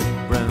 4-bit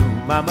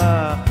room. I'm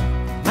a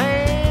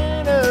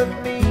man of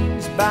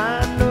means,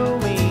 by no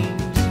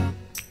means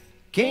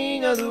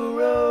king of the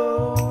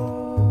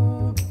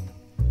road.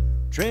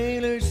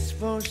 Trailers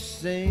for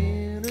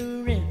sale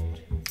or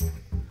rent,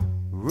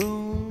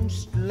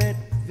 rooms to let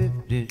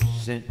 50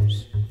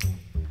 cents.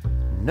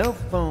 No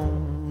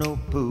phone, no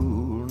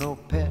pool, no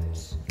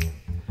pets.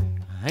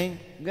 I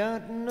ain't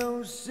got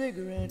no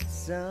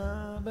cigarettes,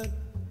 but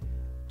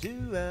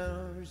 2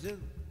 hours of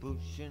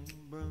pushing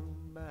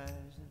broom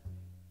buys an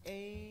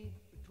 8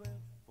 by 12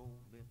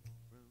 4-bit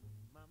room.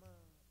 Mama.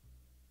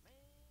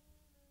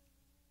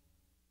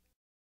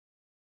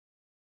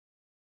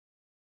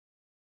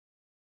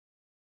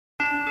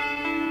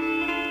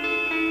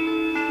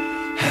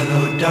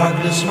 Hello,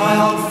 darkness, my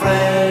old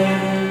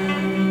friend.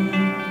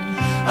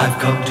 I've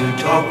come to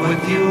talk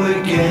with you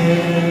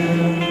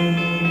again,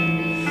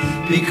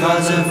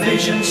 because a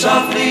vision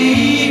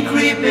softly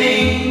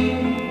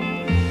creeping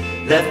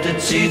left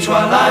its seeds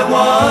while I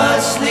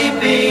was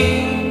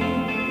sleeping,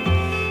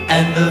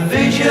 and the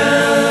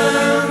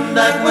vision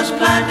that was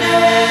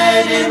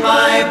planted in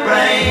my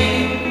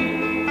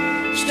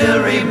brain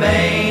still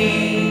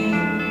remains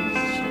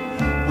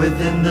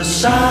within the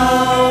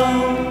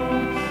sound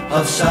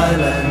of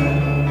silence.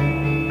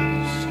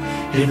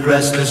 In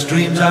restless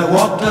dreams I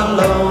walked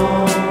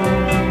alone,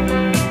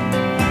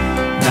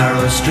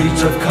 narrow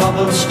streets of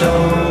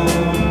cobblestone,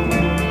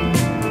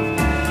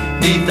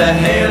 neath the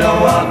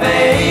halo of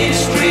a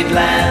street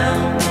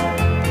lamp.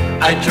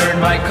 I turned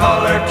my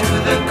collar to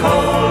the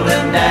cold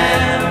and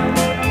damp,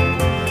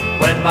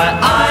 when my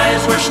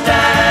eyes were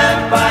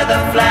stabbed by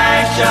the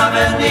flash of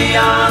a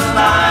neon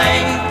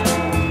light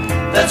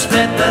that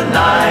spent the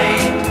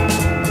night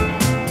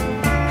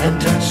and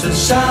touched the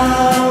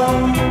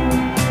sound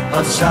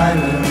of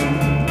silence.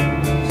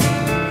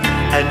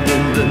 And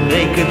in the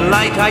naked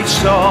light I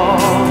saw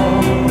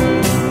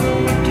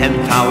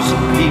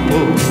 10,000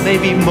 people,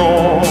 maybe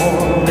more,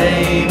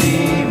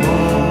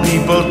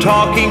 people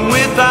talking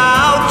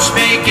without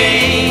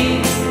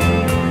speaking,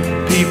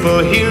 people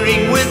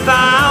hearing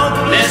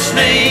without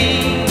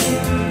listening,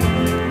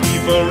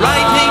 people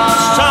writing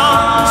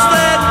songs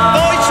that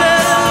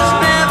voices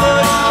never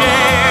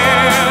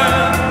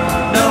share.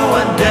 No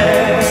one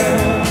dare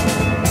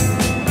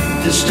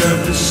disturb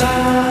the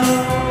sound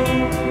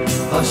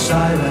of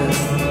silence.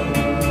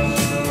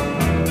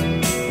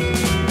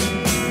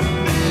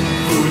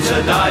 Foods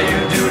that die you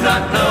do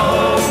not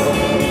know,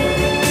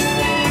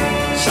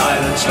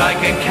 silence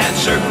like a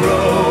cancer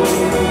grows.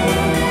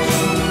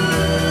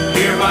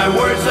 Hear my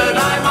words that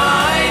I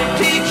might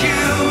teach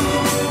you,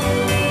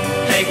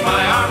 take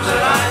my arms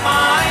that I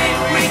might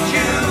reach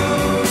you,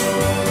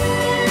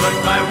 but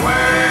my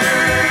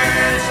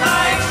words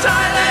like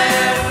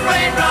silent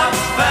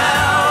raindrops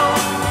fell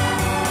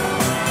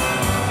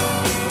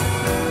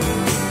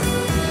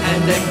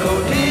and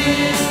echoed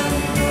in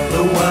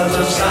the wells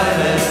of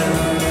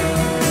silence.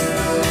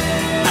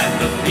 And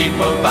the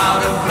people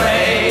bowed and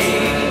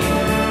prayed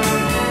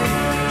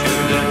to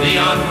the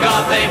neon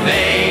god they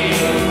made,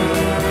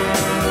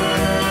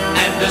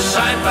 and the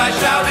sign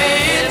flashed out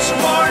its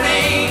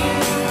warning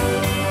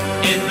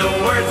in the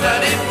words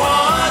that it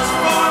was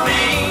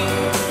forming.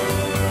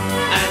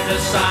 And the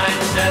sign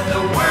said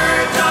the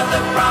words of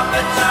the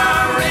prophets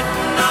are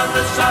written on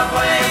the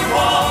subway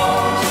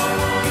walls,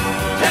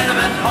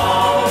 tenement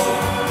halls,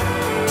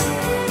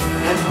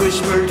 and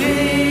whispered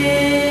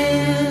in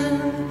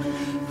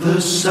the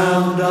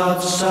sound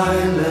of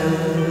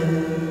silence.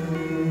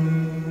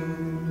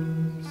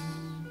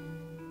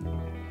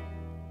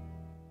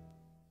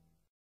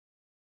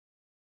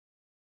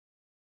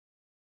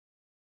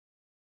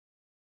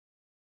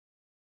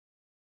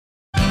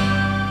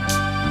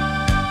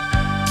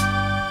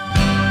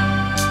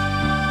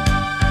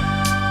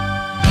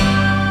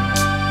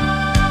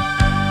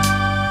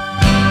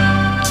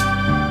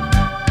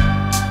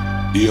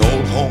 The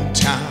old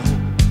hometown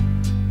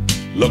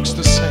looks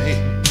the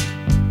same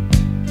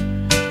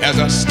as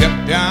I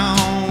step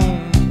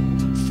down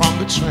from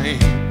the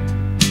train,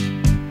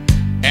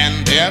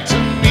 and there to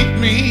meet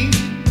me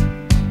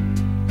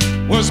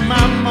was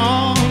my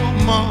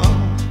mama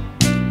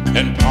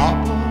and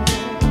papa.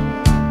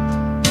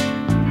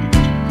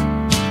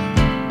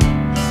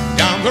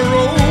 Down the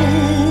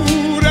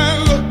road I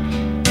look,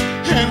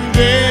 and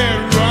there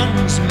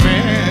runs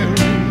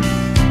Mary,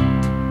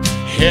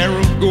 hair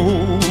of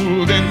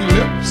gold and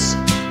lips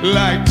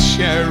like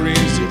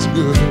cherries. It's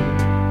good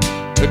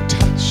to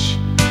touch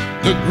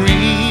the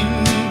green,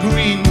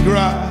 green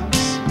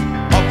grass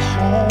of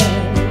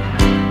home.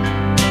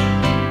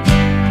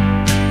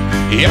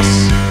 Yes,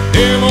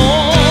 they've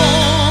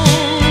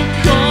all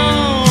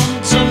come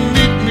to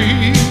meet me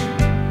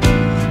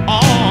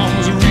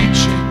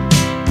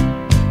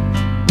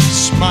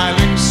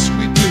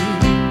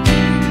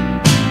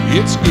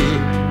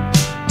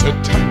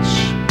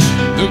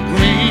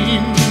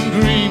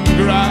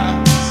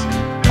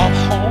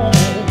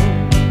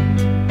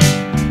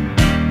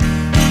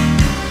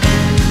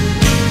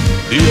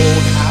The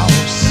old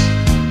house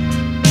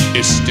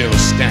is still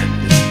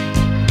standing,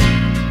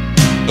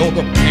 though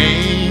the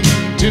paint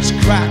is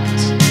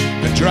cracked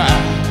and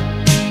dry.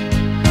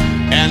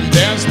 And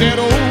there's that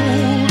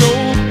old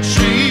oak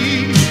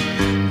tree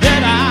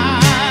that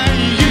I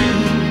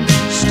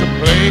used to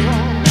play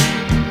on.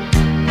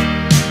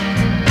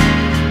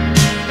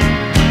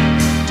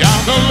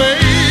 Down the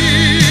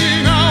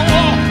lane I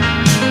walk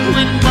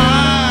with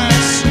my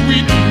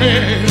sweet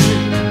Mary,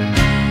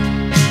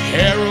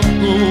 hair of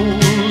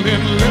gold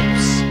and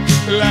lips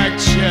like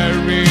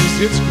cherries.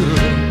 It's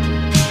good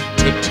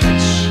to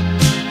touch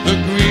the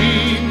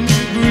green,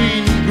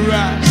 green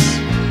grass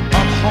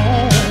of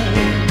home.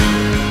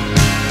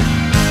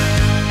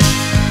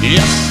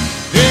 Yes,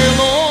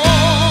 they'll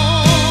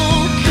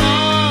all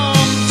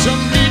come to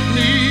meet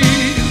me,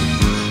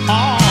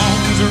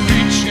 arms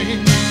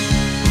reaching,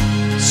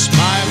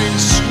 smiling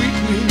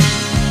sweetly.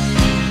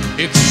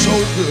 It's so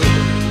good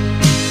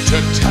to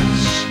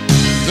touch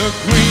the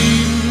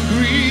green,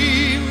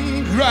 green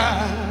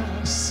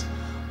grass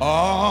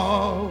of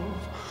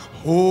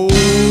home.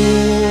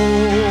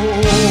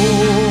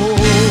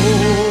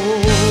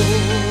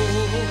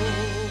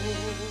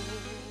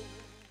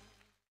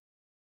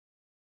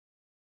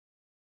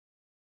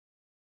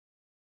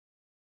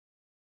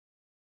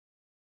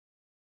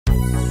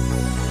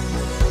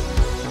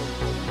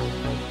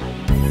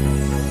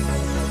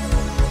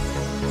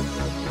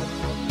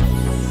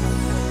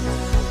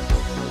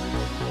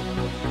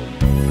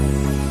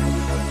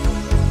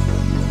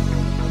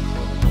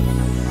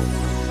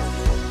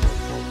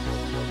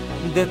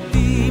 De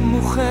ti,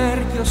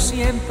 mujer, yo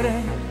siempre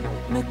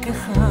me he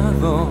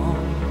quejado,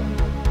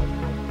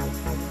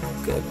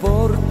 que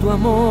por tu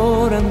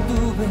amor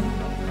anduve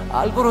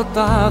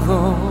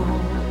alborotado.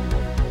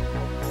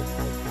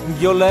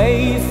 Yo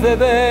le hice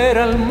ver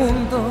al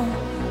mundo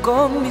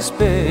con mis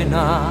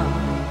penas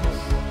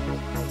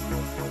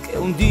que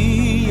un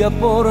día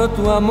por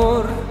tu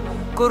amor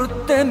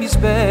corté mis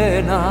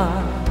venas.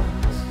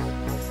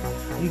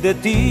 De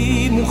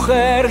ti,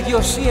 mujer,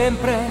 yo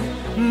siempre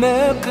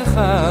me he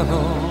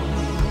quejado,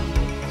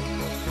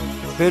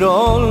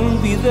 pero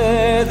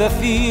olvidé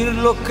decir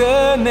lo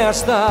que me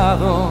has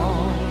dado.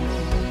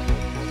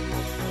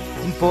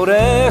 Por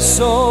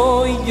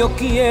eso hoy yo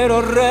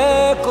quiero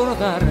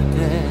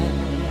recordarte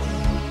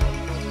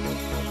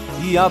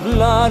y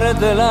hablar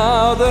de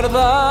la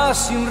verdad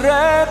sin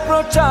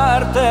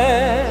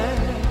reprocharte.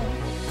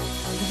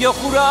 Yo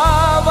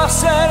juraba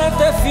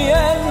serte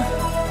fiel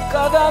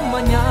cada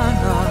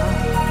mañana,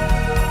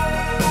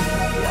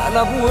 a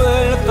la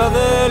vuelta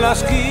de la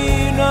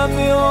esquina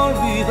me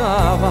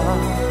olvidaba.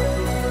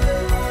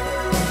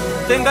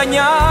 Te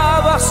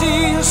engañaba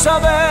sin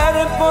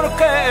saber por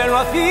qué lo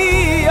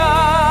hacía,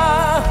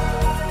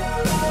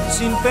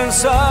 sin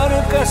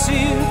pensar que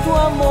sin tu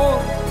amor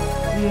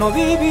no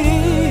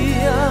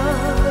viviría.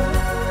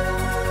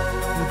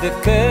 ¿De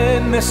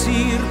qué me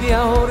sirve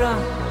ahora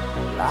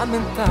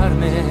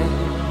lamentarme?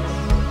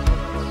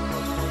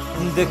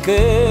 ¿De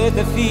qué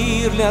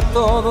decirle a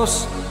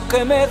todos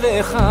que me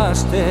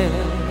dejaste?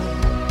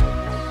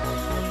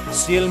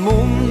 Si el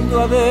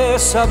mundo ha de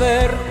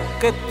saber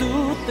que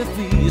tú te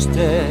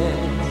fuiste,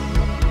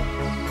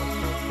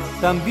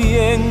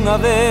 también ha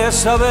de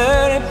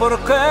saber por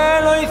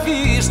qué lo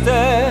hiciste.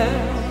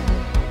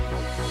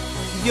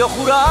 Yo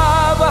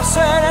juraba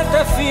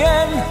serte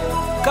fiel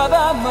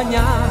cada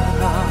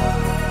mañana,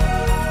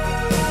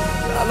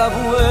 a la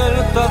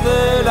vuelta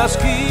de la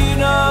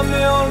esquina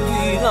me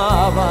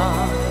olvidaba.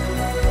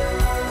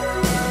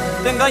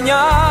 Te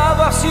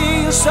engañaba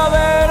sin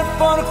saber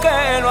por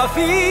qué lo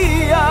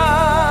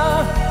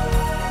hacía,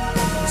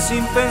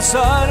 sin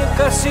pensar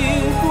que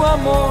sin tu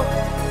amor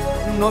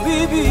no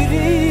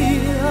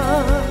viviría.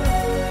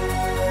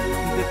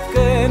 ¿De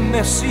qué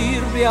me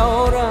sirve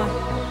ahora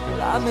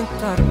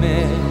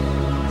lamentarme?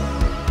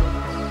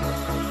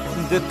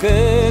 ¿De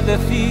qué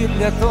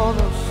decirle a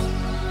todos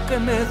que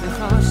me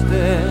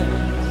dejaste?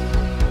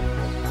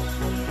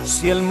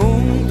 Si el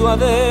mundo ha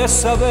de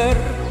saber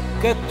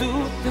que tú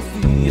te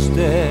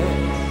fuiste,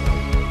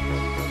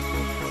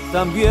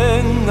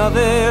 también ha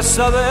de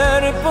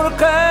saber por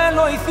qué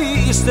lo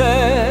hiciste.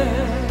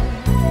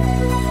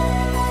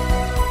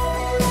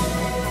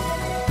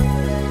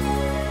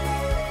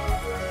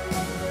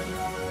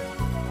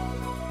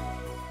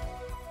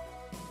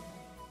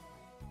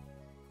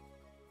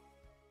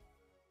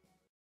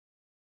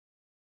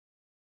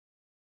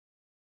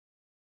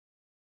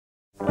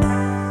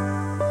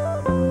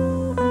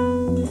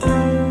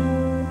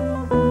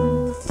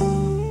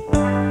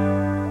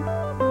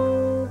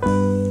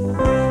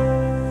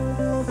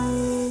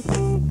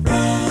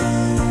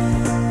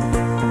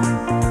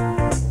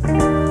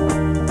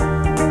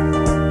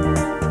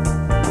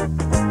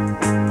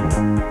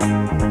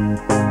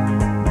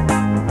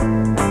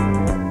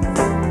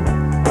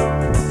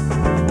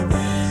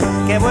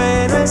 Qué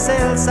bueno es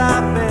el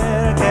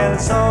saber que el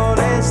sol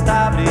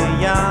está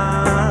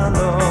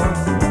brillando,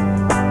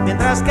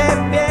 mientras que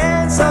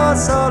pienso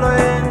solo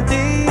en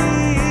ti.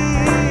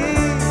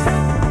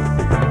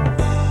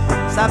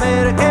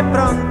 Saber que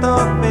pronto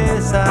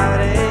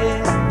besaré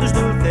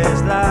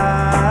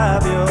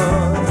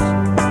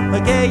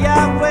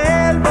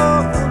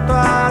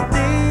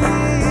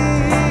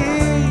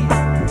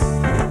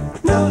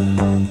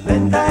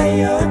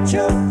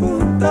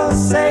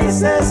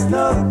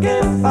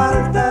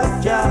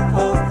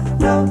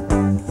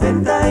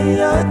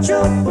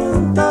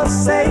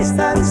 98.6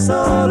 tan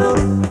solo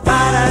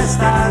para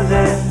estar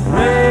de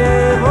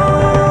nuevo.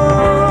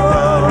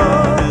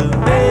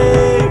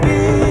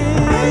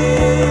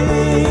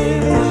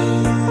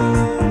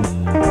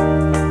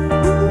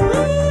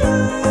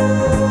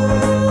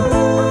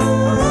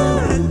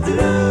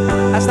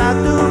 Hasta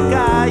tu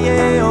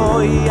calle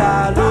hoy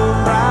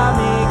alumbra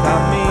mi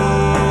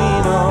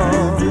camino,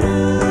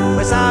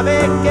 pues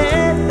sabe que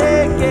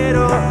te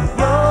quiero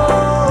yo.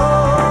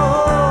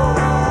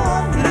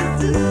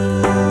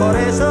 Por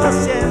eso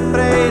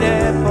siempre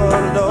iré por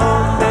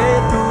donde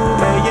tú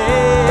me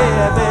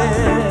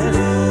lleves,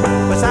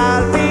 pues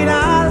al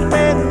final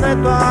tendré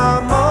tu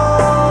amor.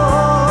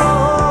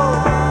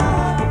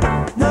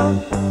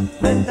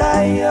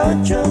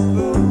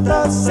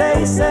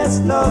 98.6 es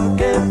lo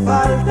que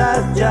falta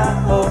ya,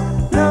 oh,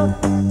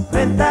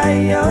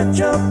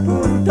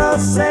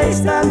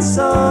 98.6 tan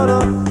solo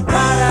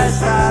para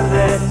estar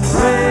de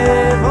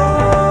nuevo,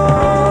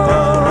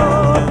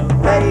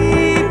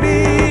 baby.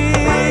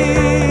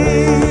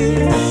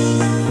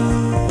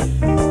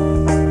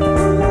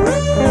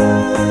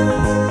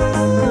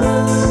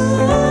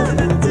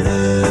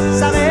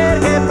 Saber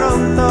que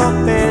pronto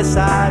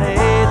besaré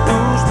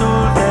tus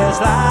dulces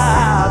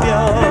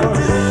labios,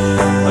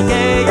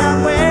 porque ya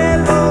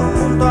vuelvo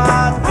junto a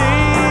ti.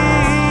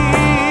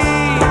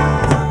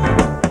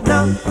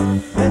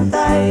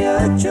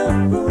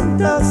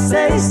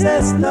 98.6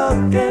 es lo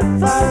que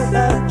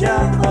falta ya,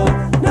 oh,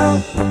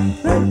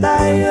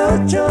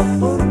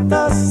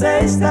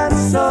 98.6 tan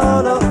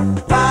solo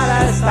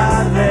para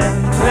estar de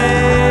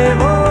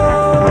nuevo,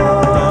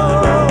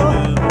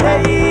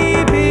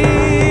 baby.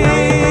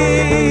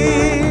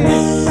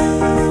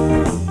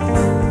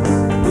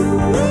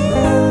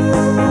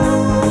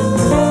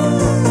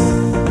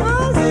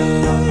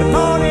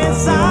 Morning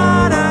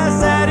sun, I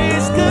said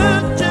it's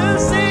good to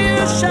see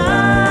you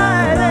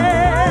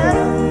shining.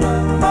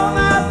 Oh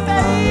my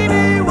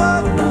baby,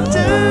 what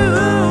to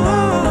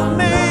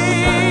me?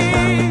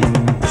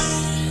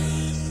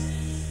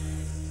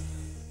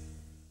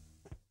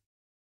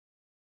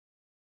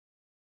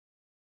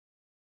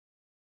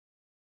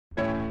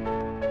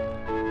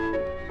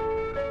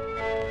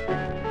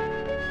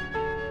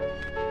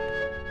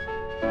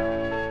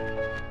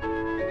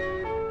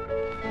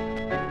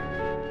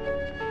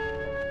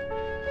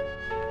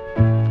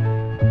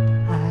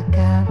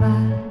 Acaba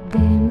de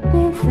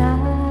empezar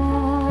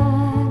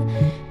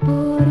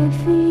por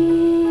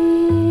fin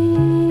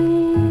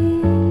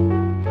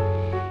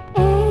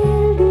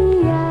el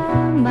día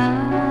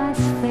más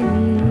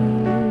feliz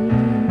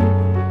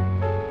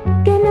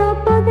que no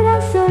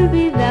podrás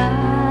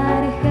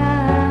olvidar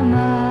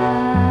jamás.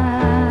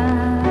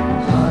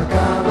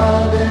 Acaba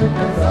de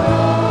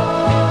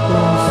empezar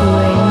un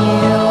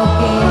sueño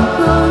que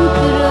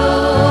encontró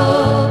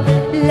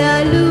la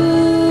luz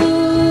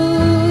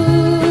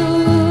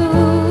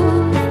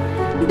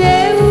de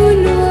un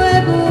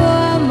nuevo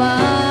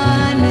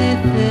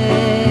amanecer,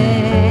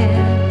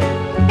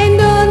 en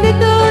donde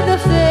todo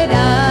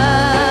será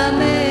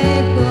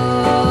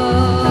mejor.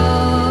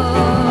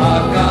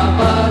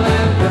 Acaba de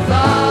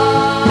empezar.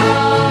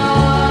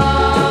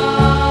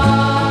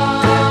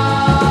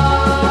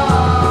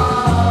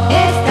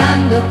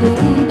 Estando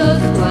juntos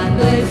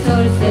cuando el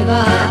sol se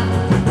va,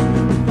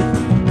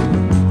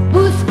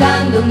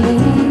 buscando un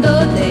mundo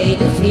de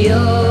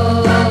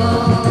ilusión,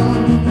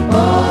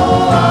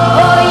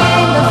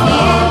 oyendo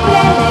siempre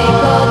el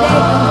eco de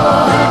tu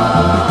voz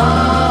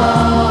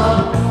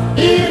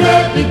y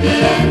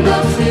repitiendo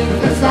sin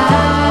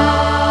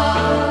cesar: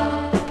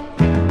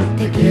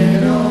 te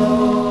quiero.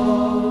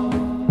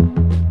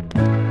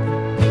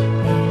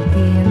 El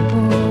tiempo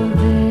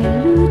de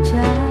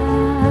luchar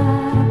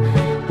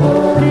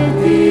por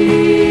ti,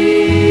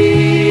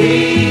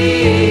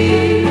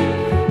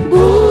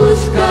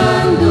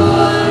 buscando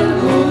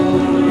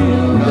algún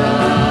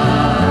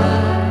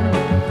lugar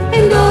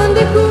en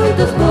donde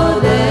juntos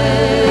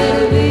poder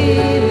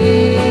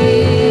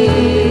vivir.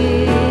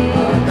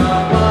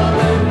 Acaba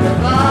de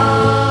empezar.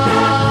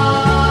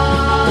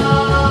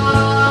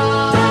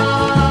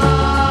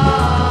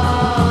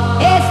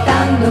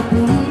 Estando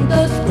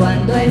juntos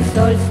cuando el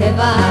sol se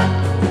va,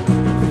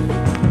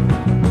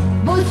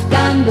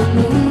 buscando un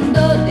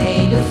mundo de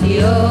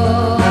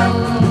ilusión,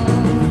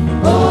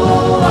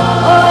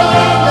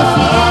 oyendo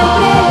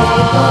siempre el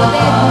eco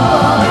de tu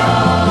voz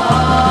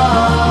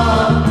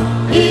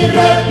y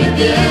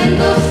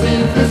repitiendo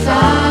sin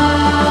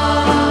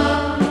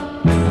cesar: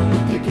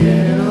 te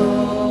quiero,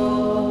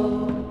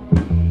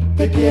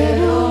 te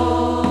quiero.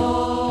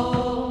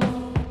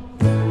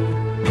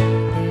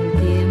 El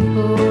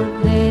tiempo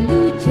de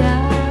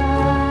luchar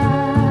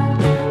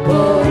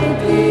por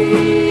ti,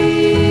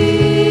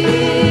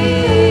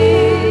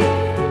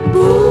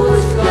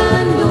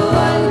 buscando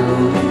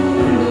algún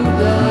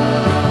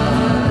lugar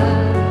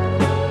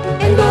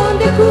en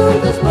donde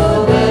juntos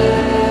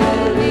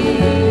poder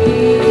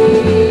vivir.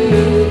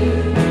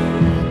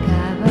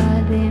 Acaba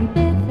de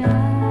empezar.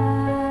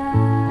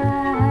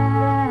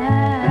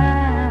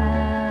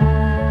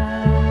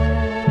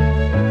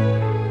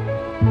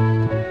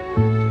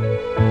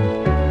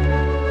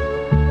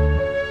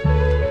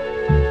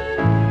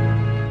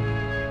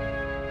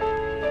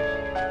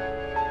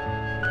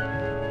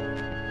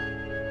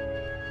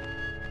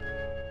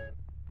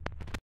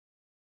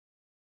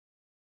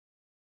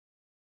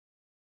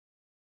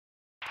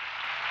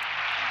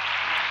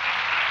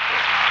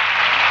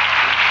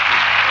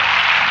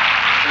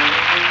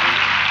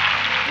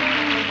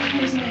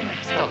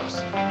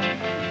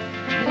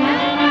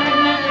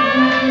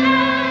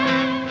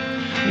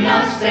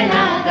 sé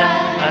nada.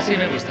 Así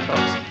me gusta,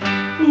 todos.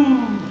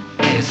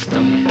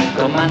 Estoy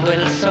tomando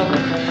el sol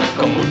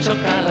con mucho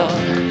calor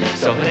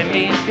sobre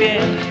mi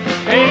piel.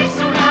 Es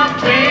una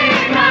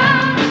pena,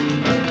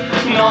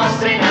 no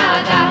sé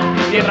nada.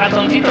 Y el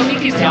ratoncito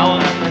Mickey se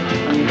ahoga.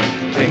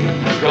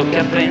 Tengo que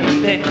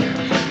aprender,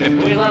 me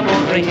puedo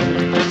aburrir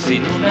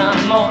sin un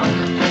amor.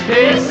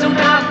 Es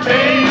una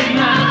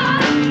pena,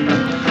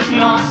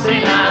 no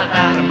sé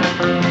nadar.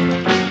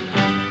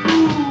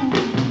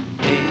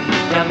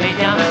 Ella me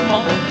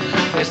llamó,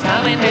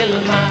 estaba en el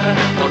mar,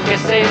 ¿por qué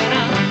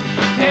será?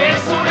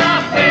 Es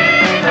una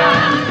pena,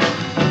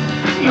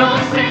 no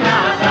sé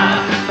nadar.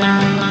 ¡No,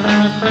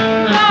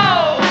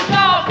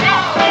 no, no!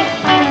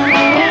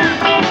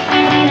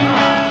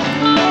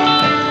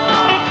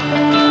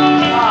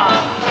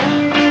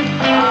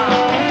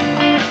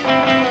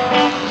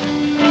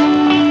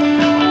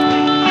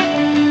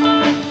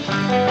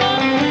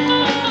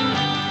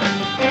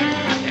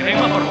 Que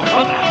vengo por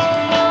vosotras,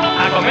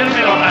 a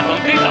comerme los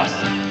ratoncitos.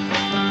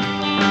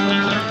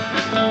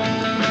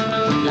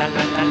 La,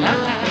 la, la, la,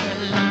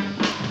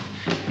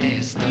 la.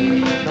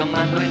 Estoy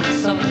tomando el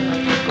sol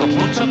con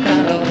mucho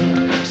calor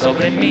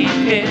sobre mi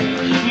piel.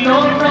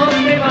 No, no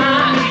te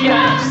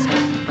vayas,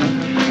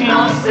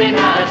 no sé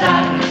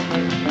nadar.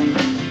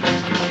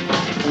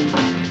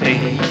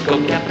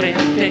 Tengo que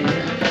aprender,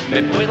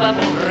 me puedo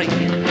aburrir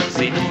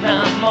sin un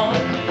amor.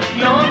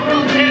 No,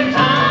 no te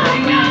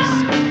vayas,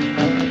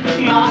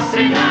 no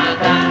sé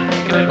nadar.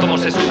 Hay que ver cómo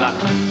se suda.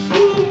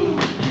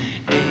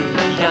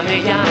 Ella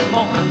me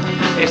llamó,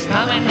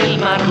 estaba en el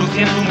mar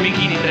luciendo un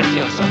bikini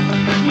precioso.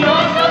 No,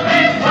 no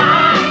te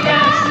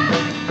vayas,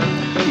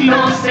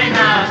 no sé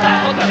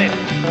nadar. Otra vez.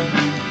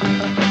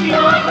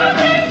 No, no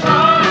te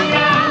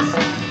vayas,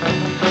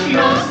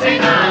 no sé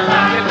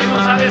nadar. El que no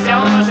sabe se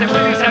ahoga, se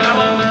fue y se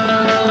acabó.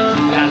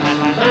 La, la,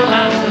 la, la,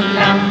 la,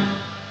 la.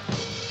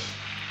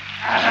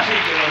 Ay,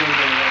 qué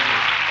bonito.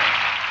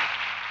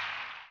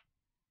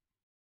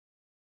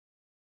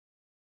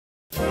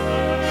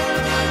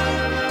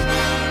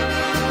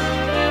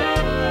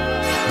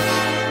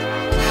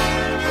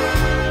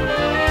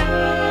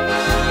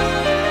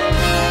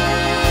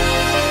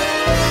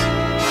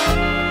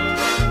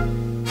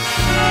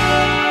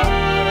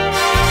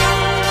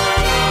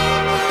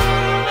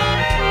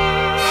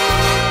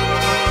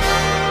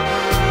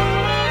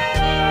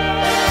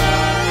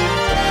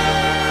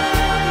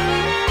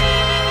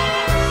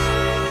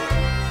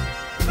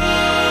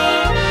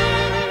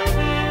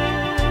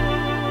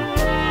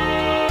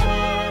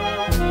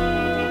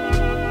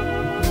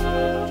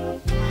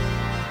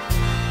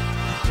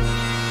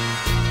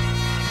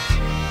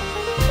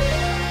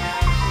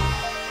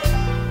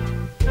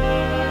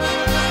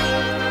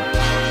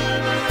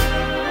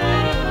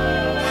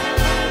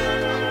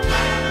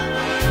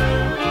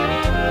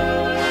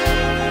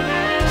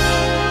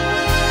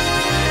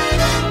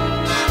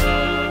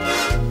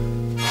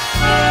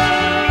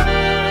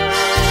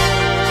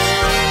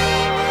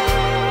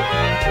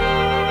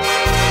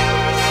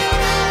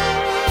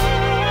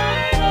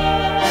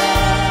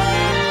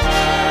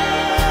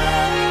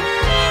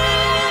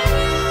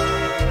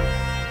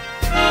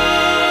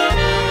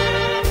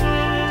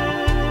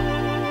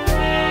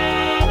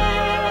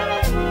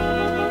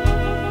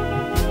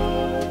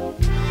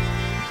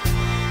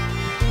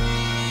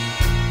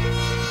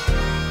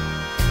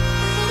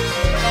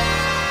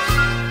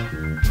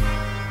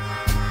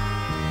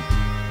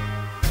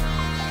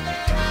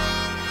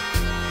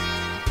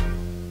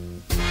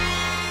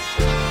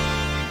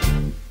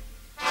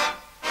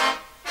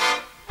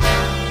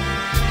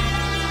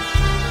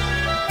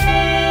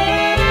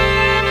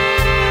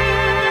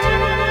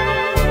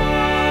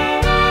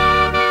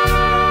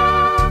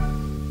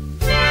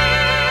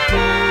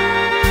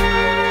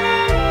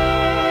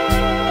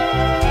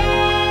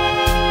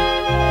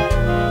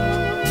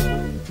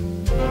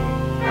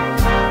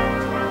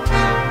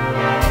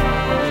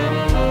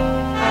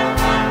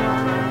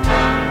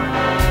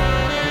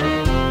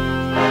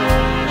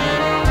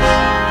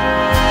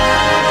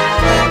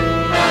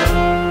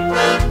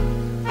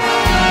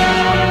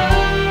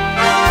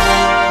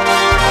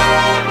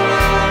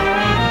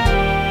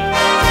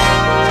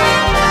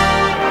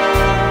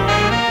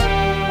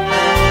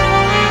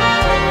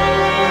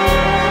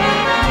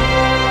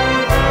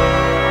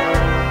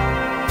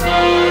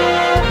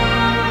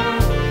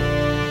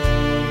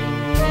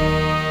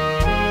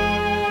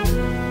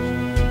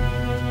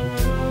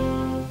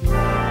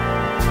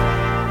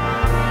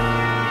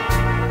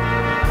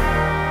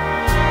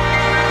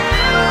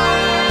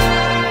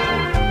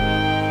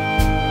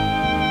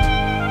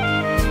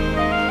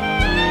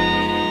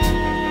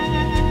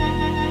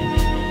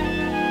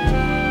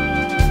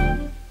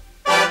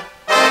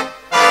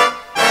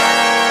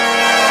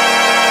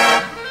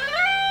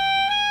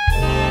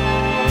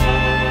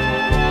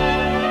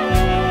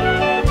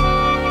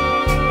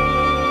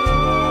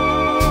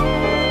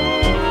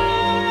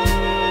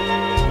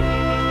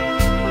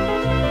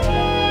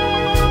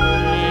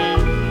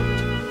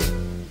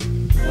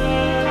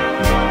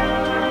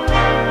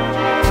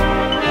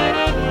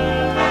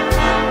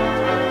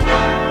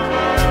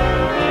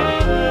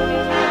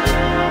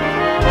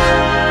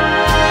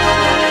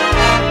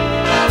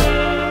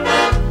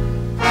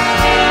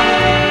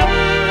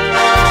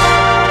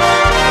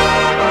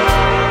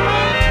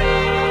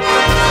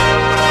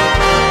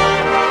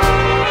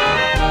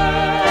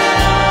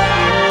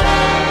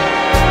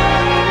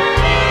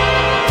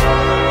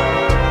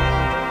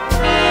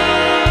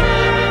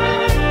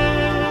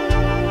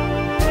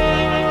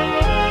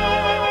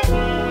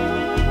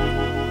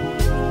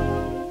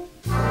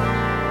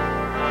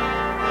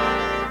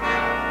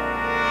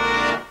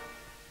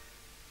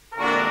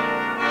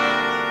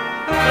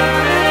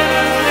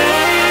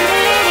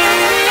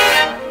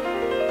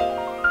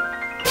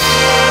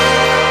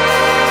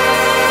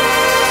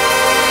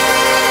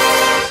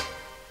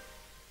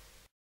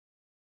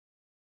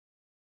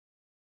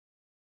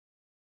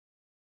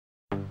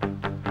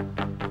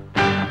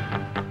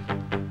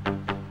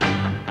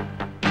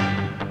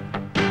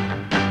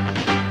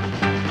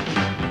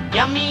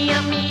 Yummy,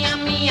 yummy,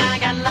 yummy, I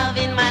got love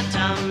in my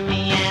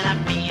tummy and I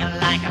feel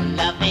like I'm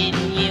loving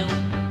you.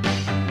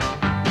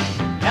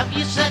 Love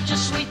you such a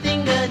sweet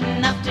thing, good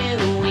enough to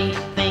eat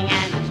thing,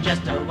 and it's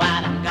just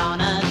what I'm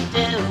gonna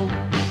do.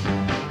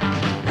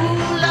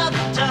 Ooh, love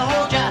to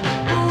hold ya,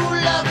 ooh,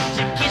 love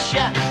to kiss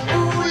ya,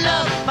 ooh,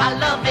 love, I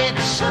love it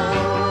so.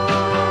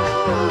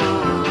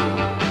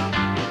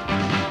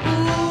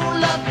 Ooh,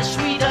 love is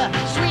sweeter,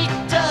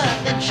 sweeter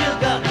than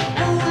sugar.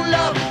 Ooh,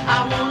 love, I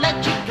won't let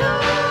you go.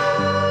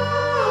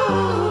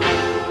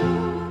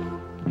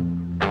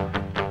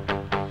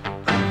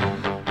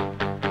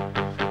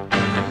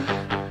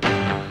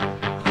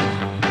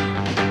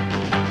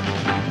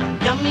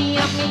 Yummy,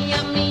 yummy,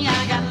 yummy, I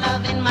got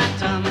love in my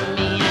tummy,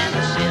 and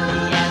as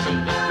silly as it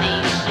may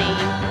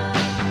seem,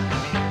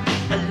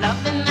 the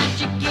loving that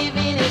you're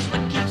giving is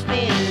what keeps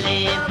me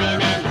living,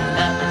 and the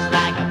love is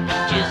like a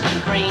peaches and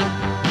cream.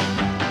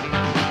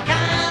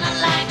 Kinda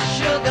like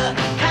sugar,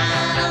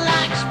 kinda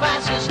like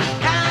spices,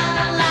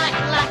 kinda like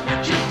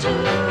what you do.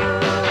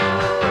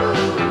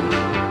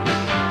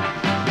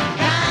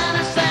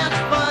 Kinda sounds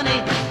funny,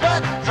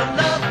 but to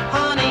love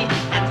honey,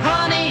 and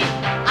honey,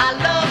 I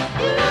love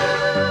you.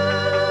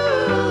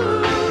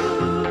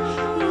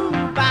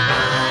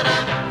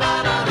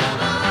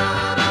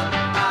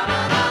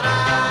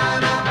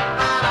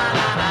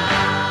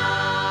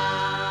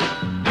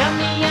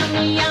 Yummy,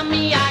 yummy,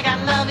 yummy, I got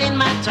love in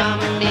my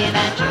tummy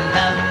that your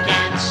love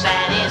can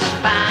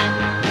satisfy.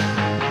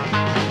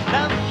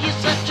 Love you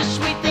such a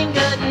sweet thing,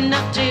 good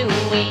enough to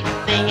eat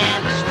thing,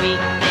 and a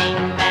sweet thing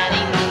that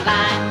ain't no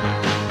lie.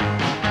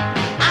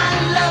 I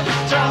love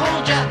to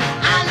hold ya,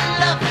 I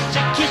love to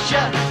kiss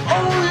ya,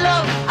 oh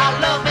love, I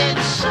love it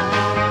so.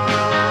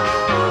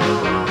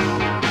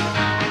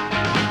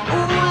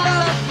 Oh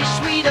love, you're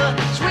sweeter,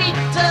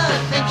 sweeter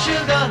than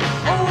sugar,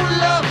 oh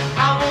love,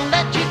 I won't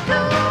let you go.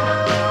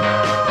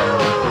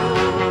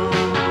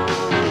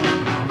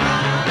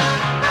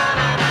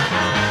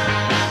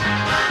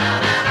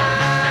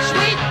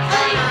 Sweet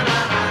thing,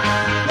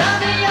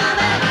 yummy,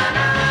 yummy,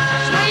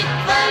 sweet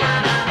thing,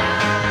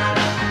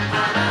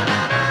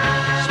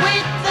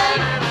 sweet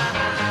thing,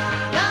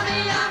 yummy,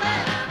 yummy,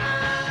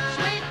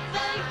 sweet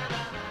thing.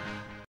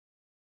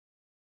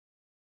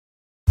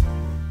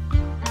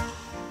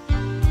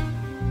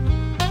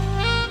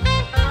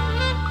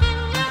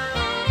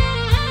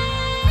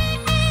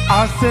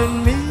 I said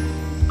me,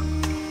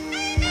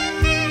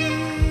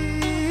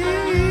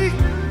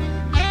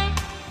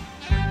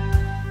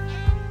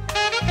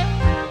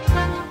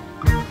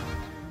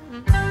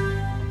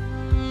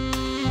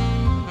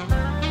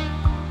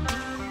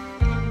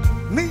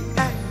 me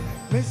and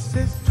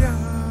Mrs. John,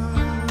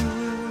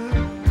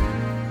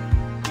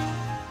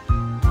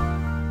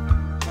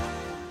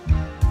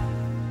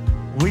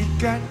 we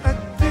got a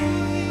thing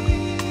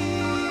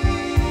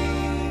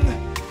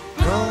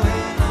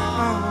going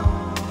on.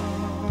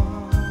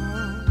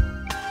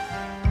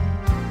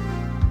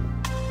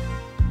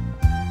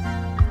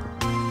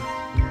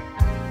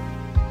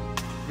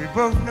 We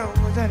both know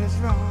that it's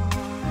wrong,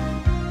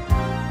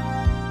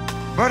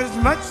 but it's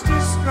much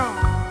too strong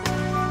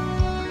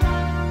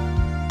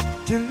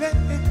to let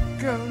it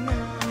go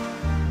now.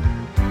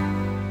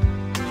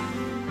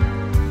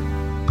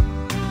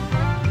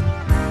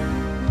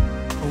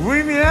 We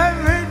meet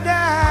every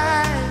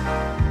day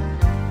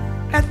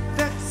at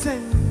that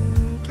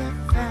same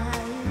cafe,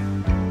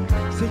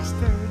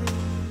 6:30.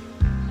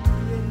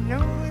 You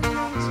know it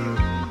makes you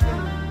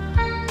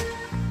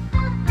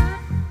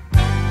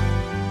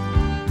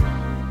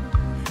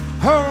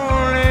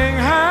holding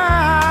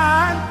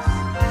hands,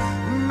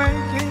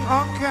 making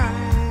all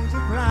kinds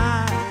of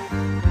plans,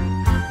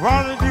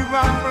 while the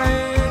jukebox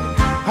played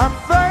her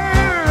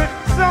favorite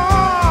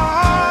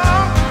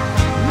song.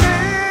 Me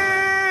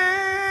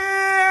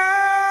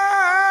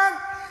and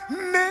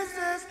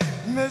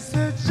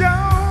Mrs.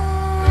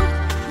 Jones,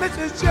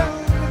 Mrs.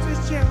 Jones, Mrs.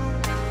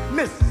 Jones,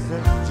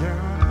 Mrs.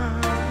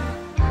 Jones,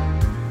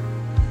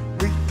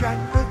 we got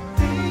the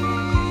thing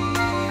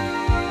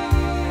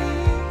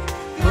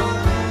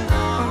going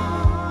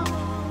on.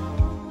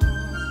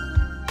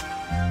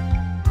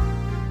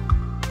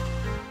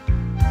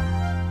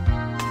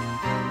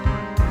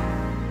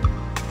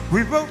 We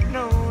both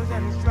know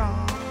that it's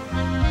wrong,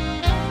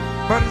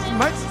 but it's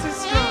much too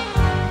strong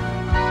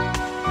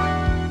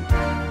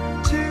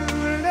to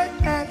let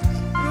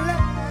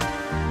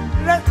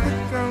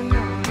it go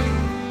now.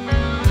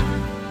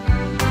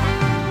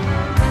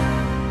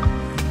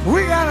 We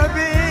gotta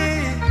be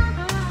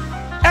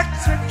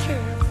extra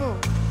careful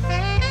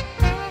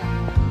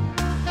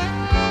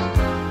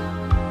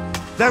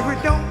that we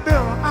don't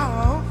build our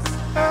hopes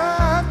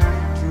up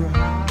too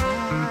high,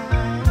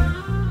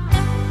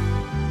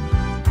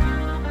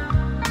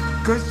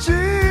 'cause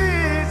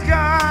she's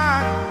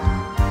got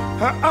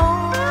her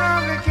own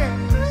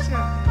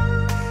obligation,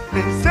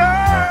 and so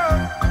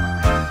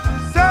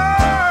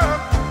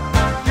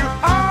you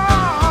are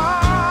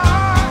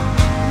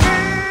me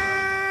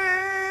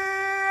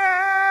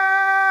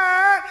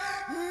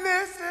and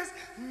Mrs.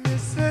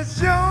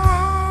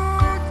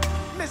 Jones,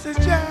 Mrs.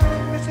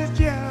 Jones, Mrs.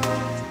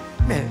 Jones,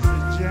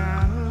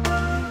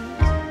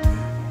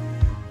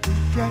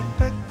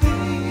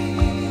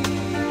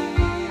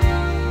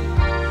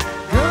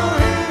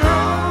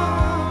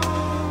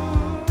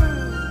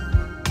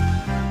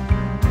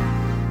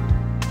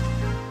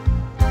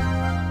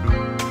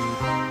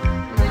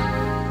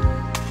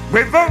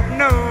 We both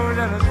know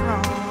that it's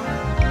wrong,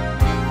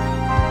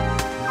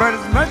 but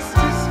it's much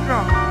too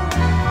strong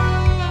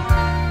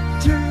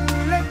to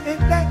let it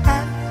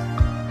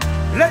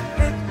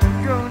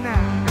go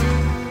now.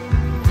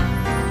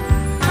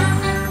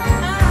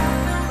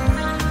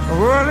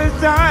 Well, it's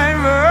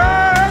time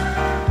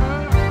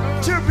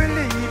to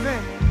believe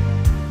it.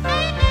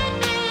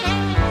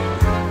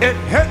 It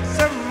hurts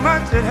so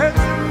much inside.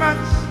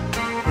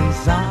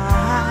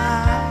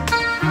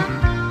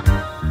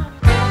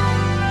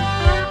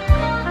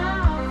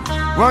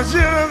 Well, she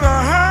was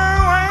a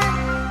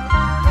highway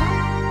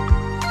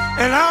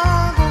and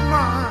I'll go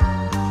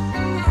mine.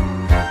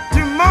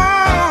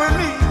 Tomorrow with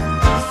me,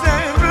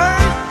 same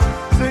place,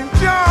 same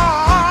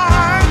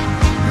joy.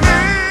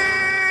 Me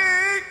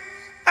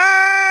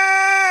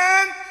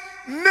and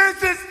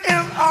Mrs.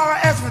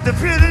 M.R.S. with the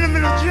pretty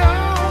little Joe.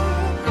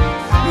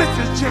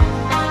 Mrs. Joe,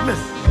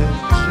 Mrs. Joe.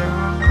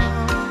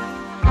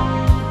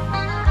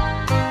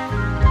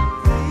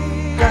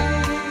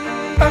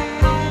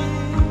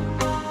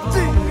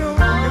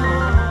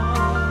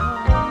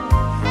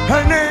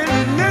 Her name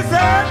is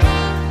Mrs.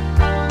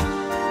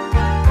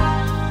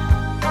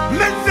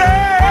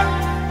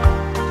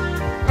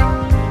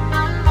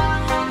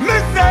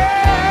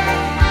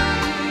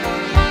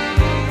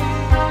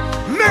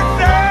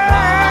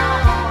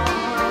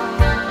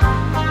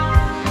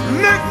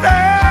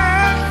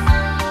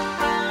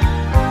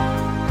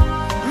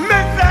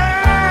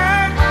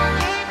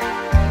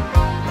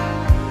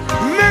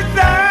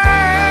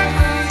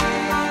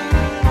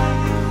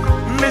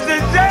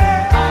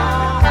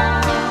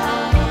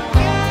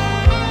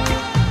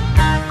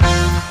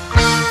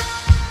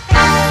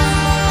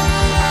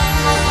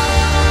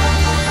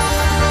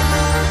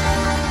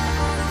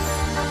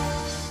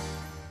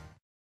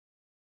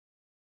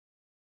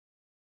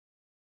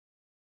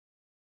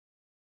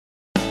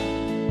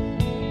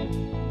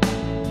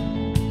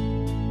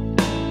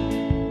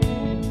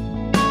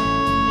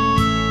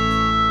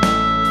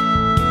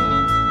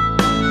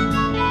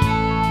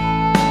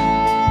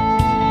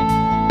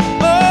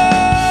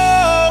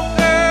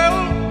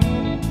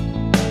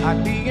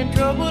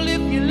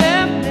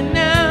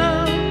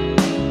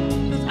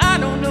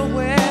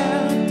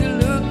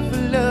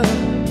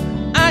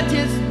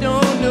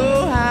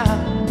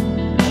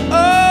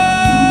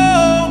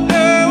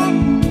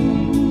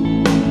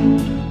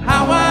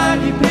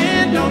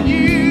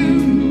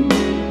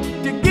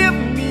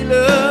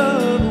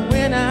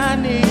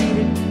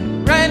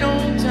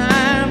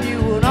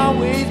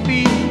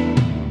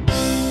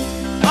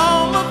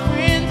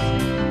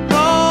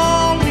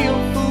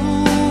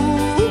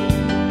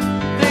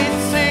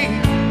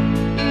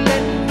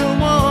 Let no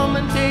one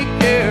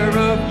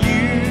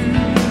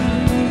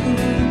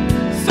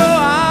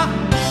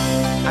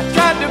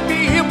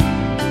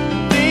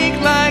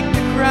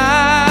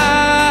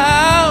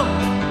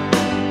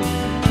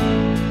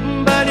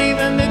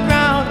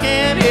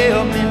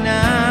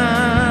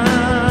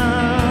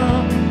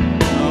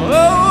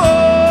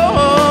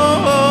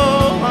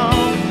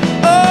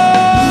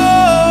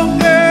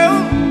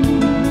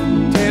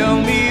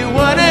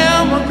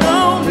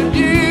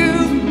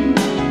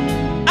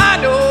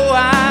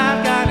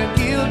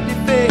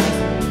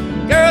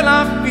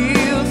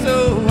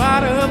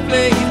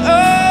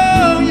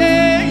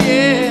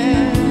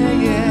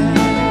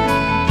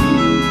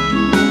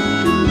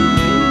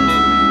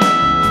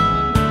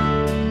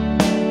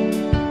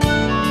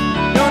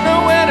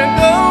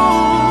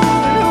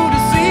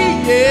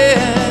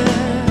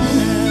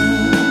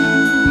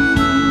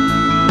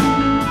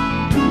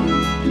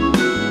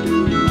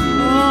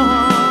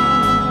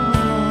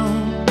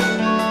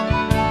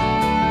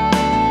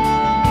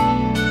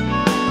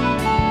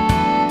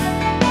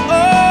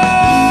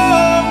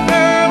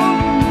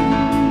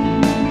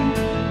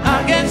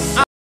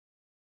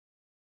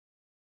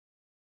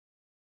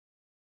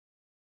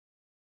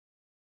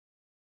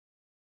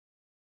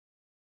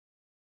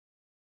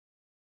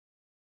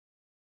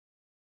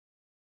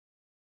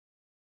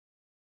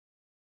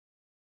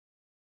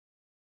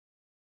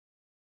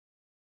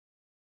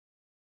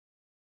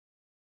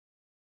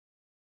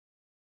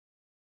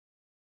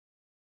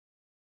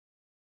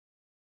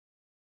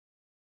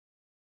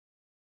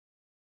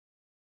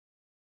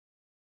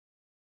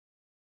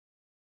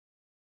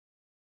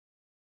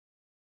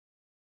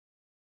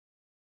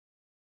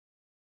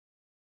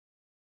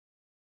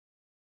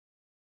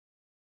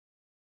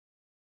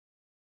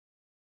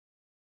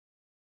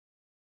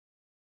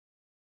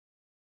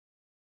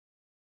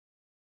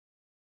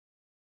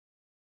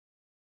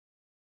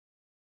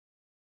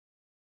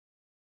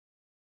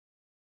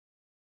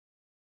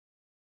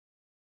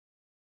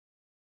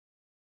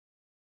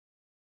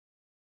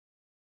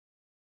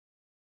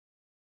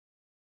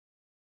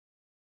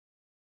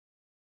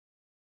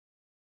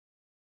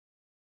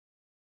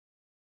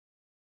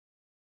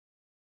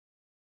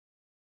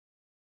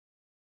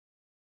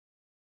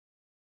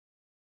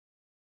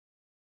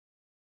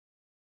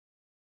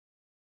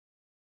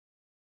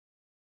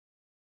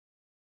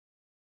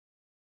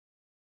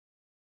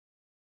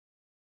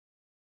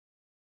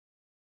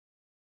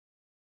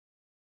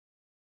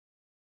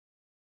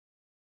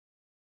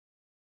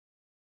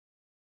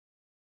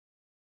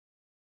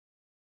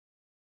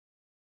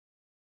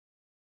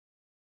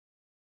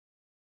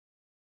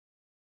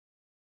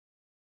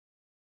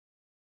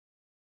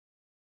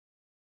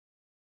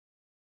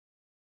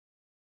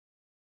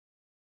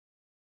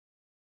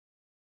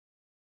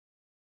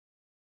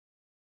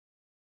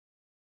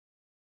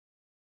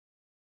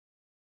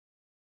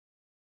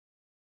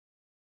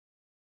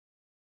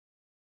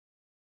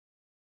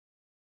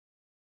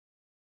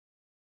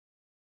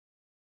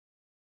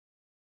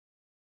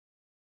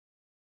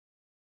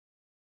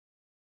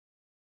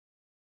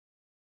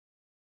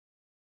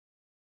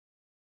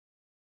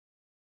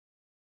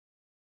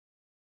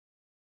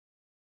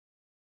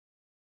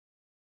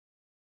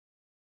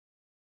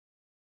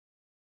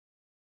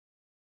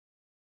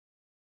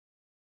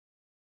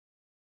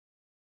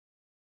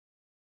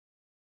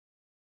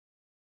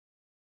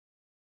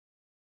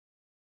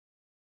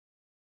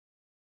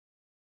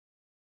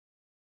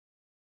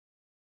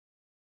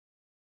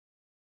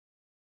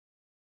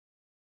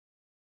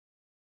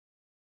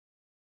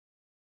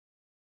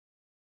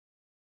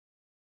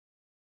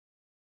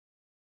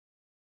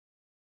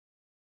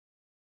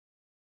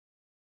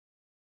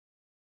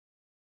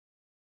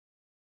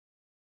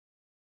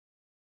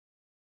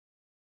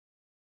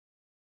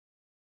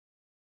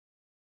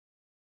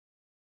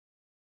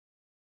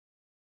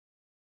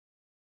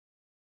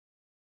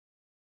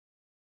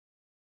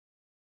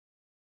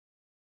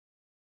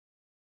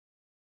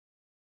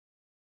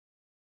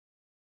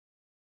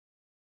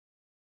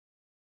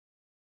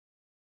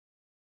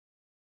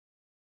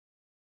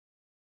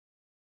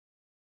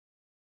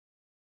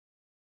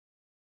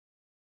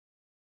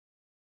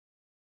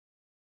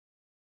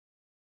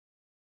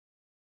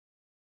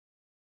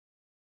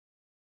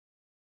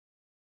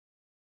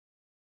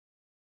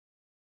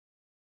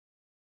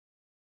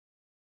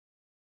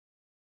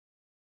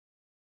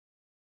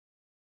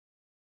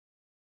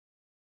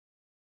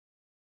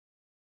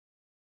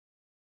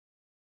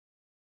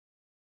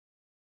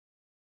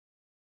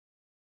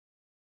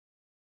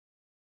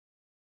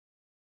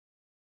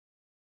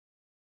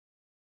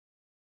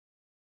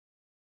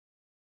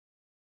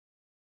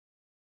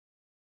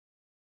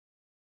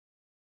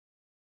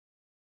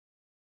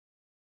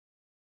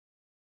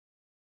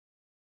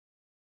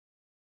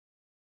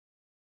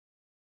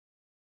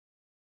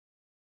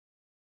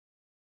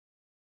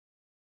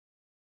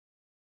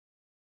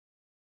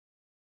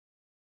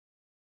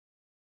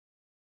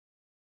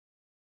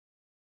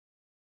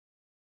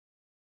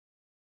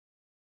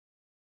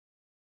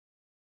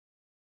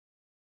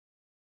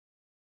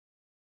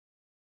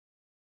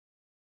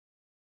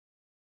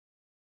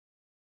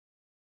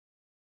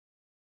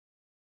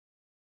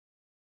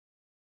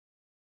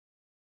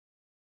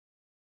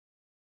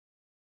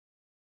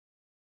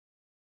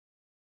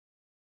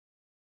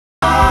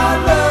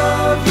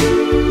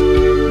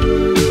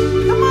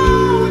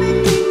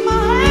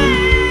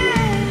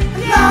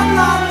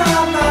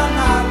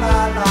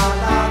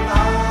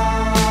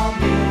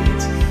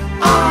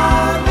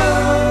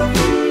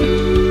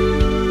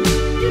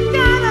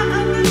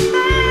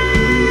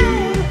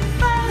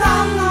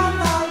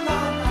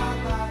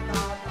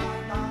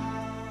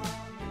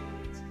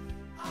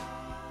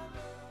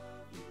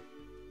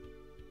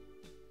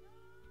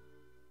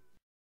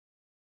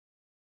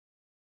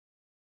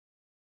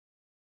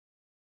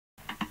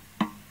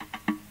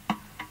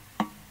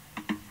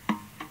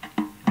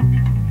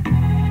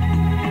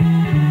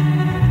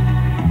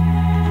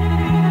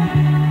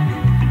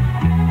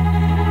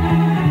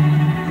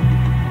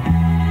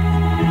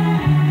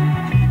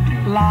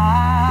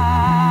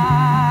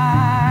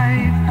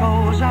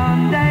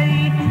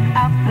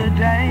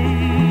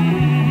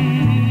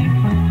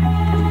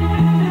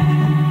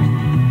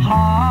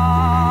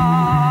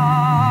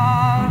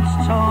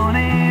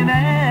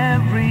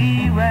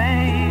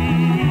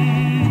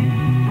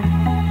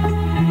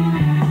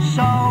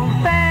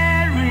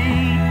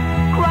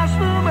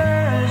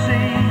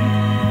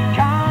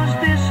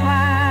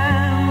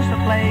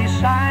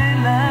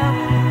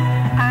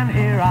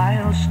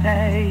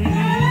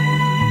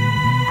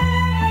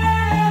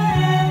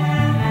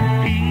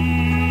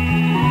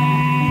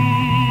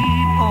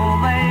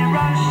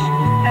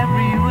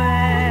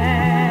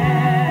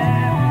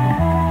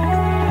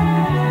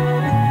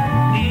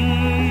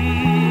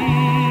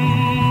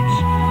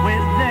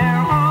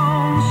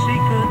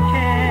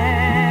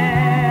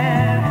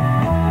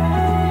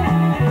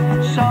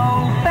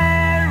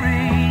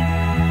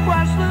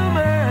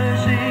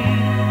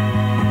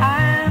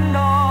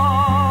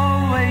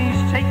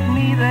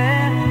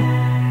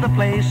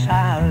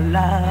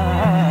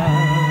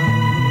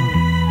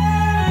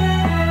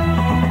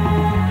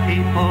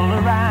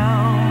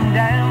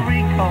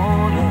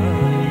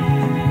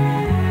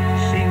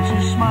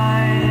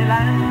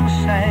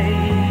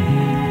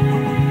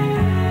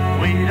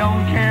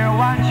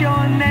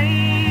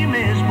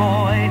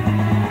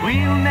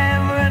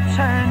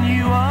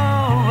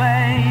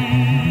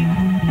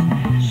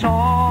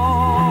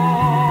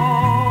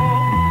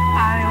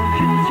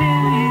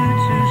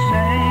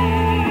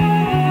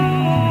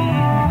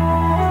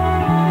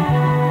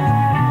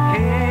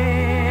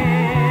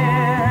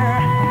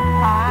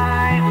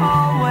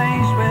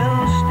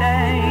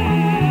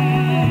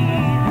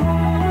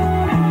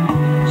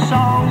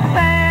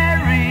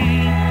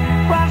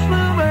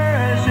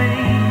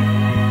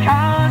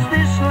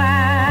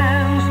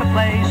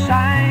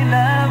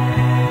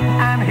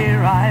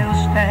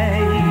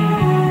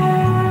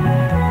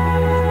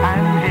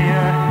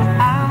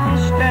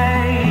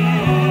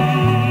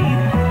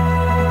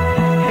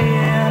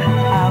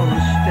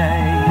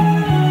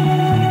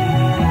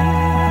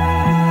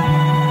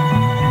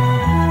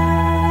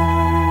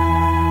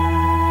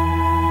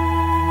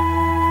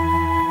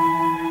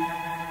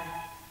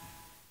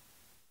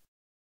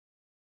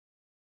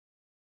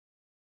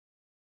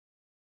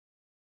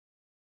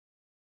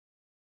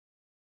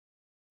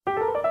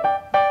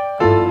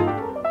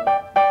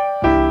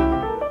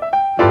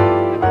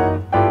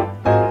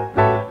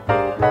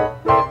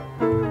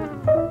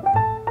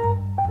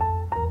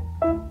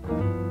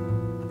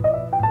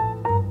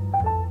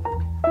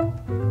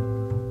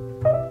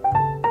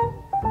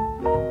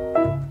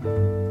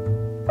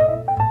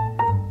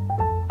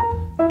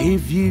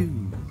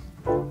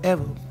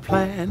ever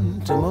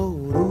plan to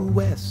motor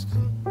west,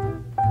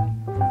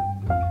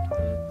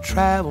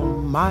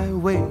 travel my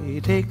way,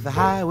 take the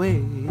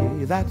highway,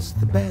 that's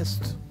the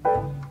best.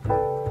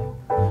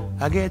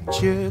 I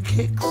get your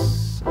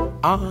kicks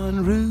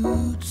on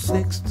Route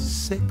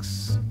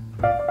 66.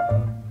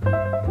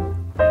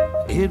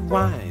 It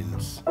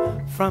winds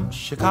from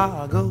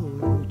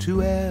Chicago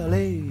to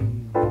LA,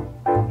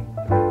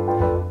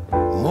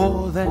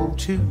 more than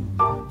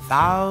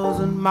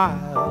 2,000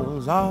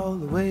 miles all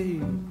the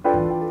way.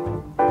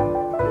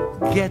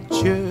 Get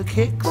your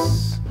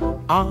kicks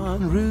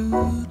on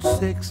Route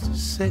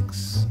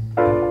 66.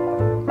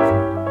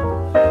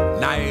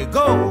 Now you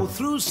go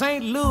through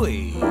St.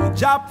 Louis,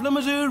 Joplin,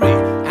 Missouri,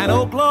 and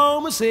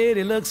Oklahoma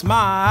City looks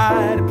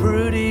mighty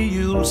pretty.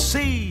 You'll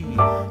see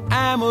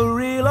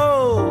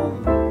Amarillo,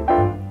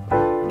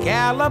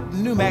 Gallup,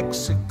 New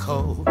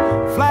Mexico,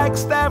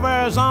 Flagstaff,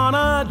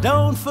 Arizona,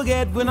 don't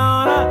forget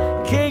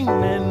Winona,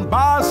 Kingman,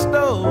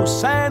 Barstow,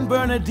 San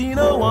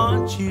Bernardino.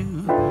 Want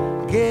you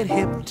get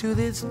hip to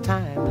this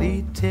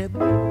timely tip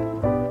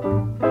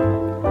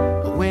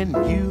when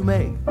you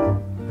make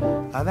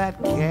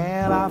that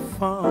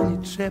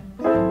California trip.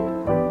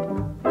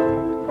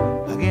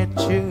 Get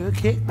your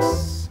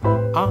kicks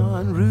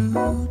on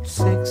Route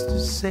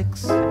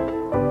 66.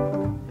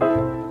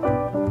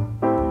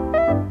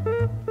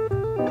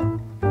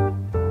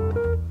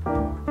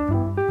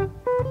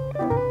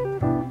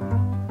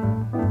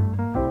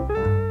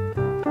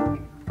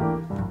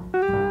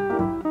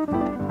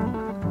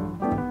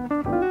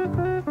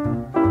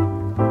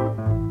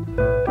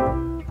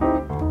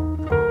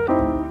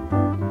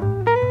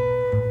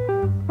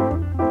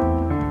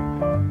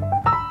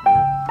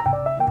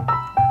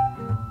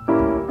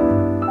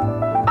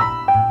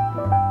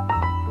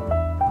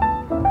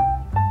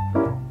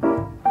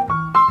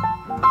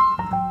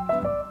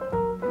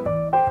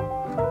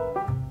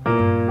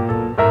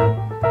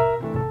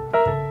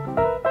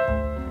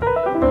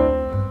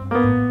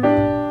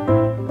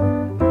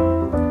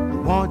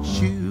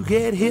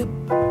 Get hip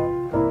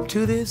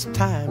to this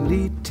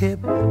timely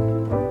tip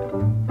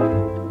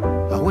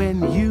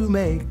when you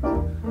make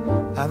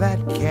that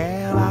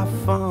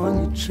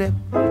California trip.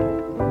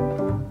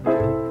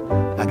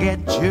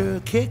 Get your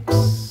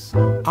kicks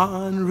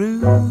on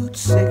Route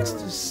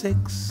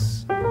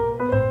 66.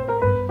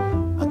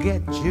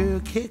 Get your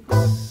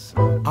kicks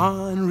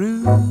on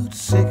Route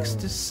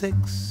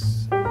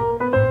 66.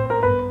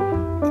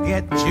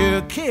 Get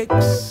your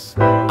kicks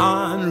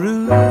on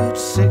Route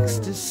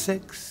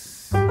 66.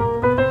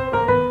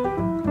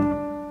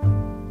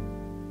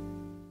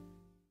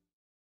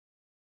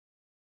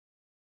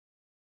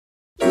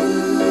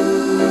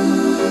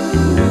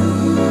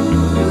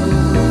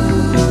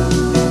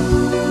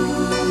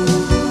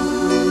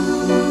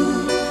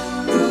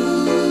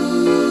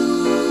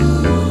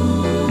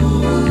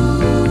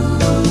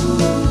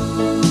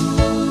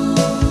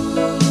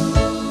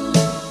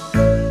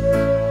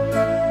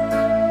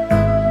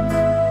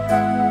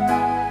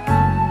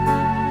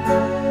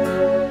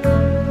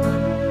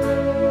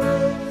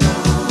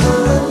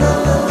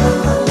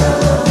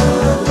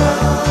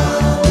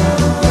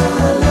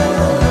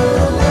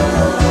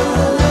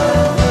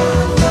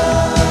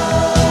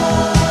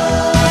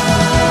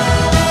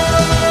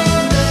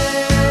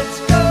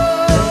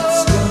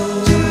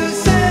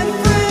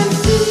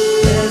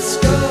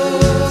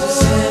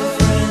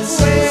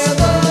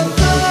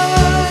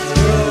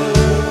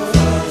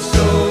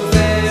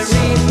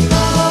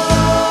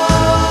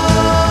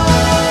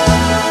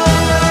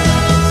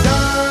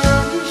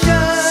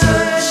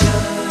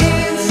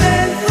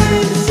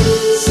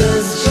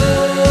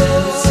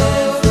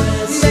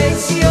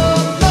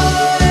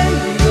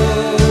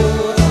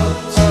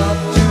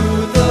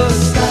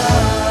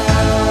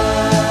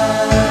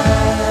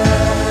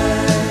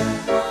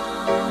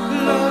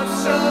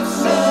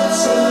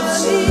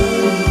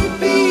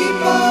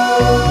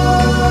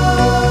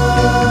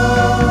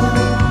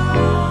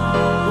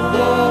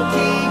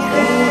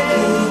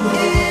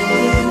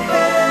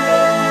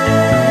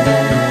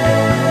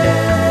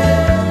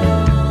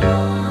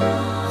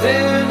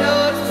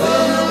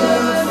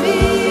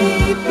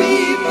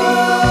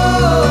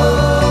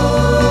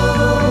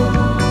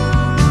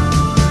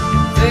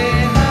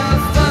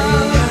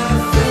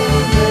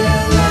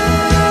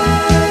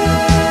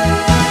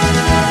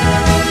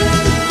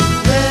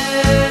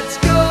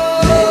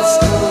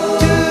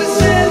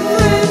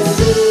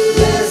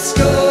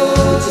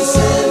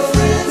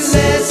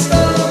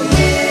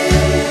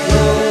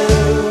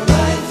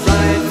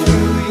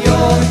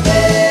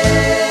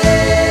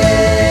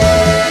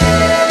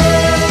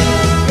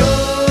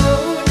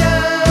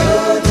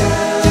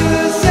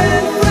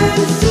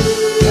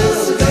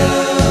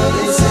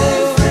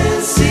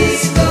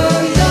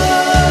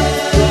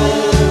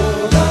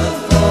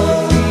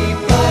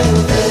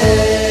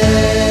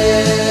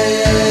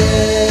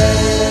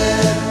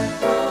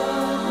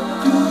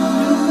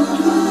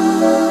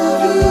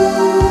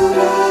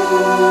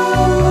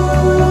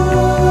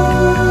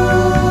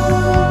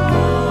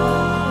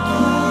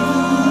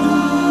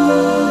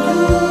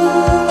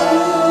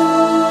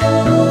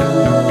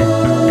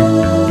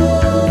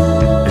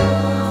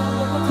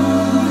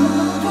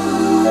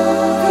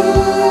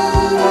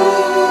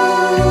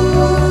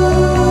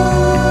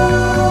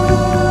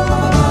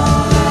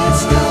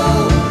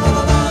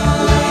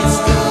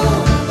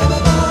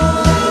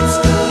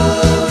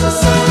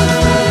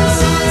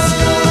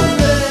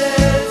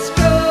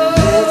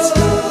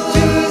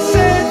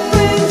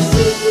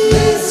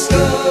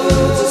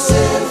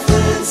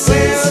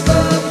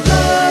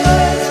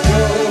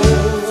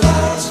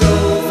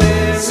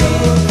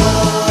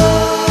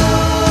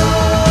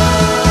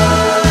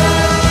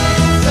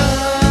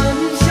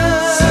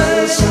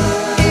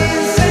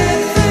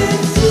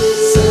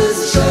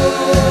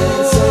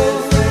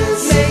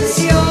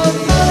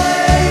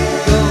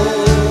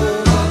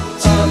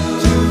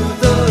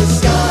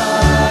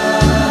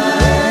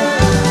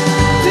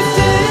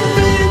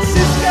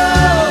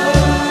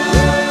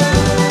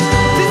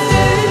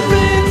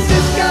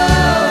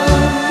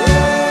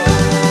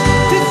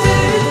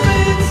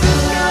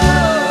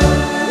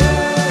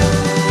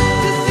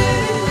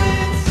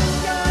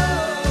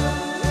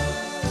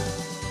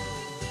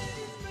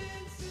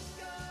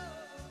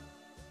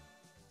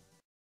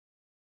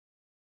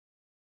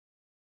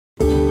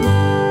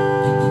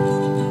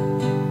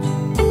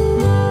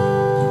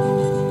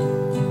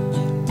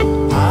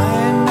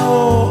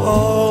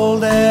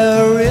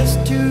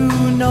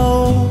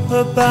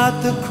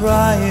 about the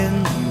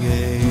crying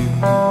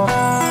game.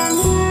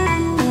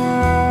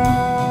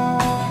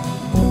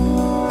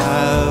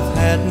 I've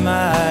had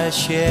my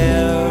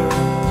share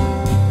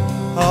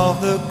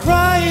of the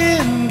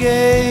crying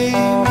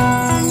game.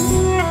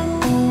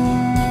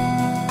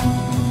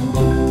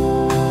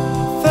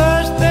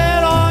 First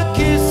there are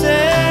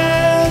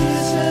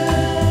kisses,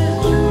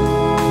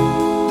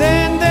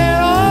 then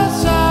there are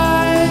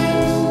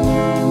sighs,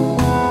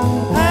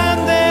 and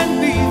then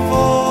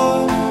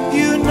before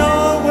you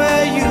know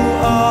where you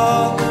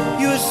are,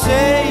 you're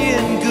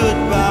saying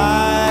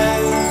goodbye.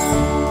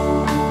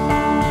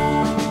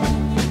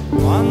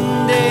 One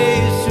day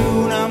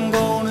soon I'm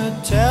gonna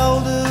tell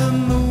the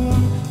moon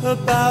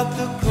about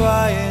the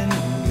crying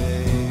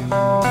game.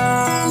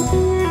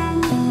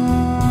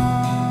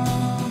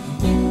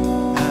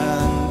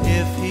 And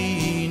if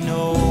he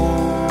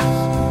knows,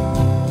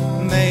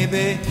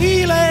 maybe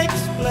he'll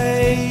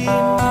explain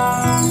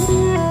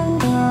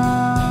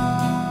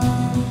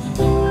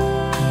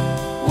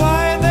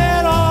why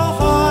there are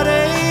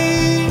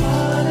heartaches,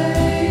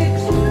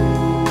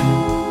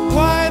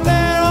 why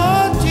there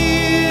are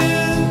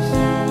tears,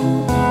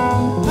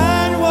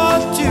 and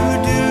what to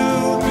do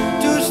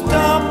to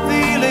stop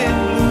feeling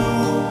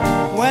blue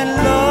when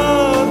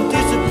love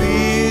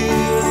disappears.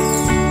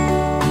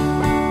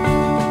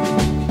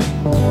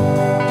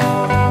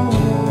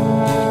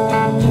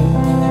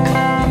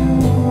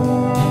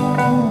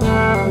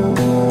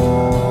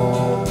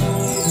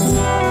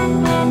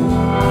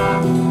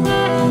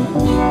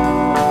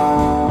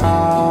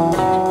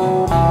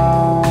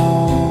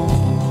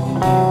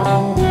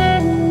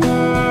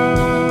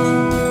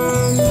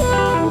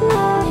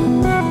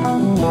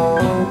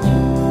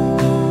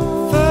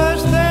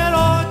 First there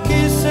are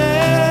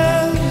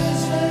kisses,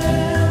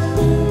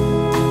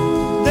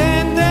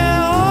 then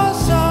there are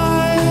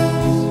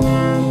sighs,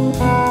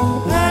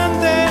 and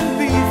then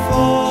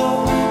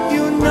before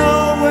you know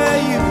where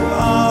you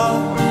are,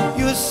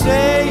 you're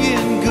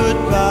saying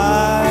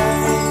goodbye.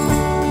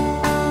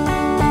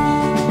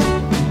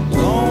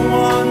 Don't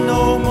want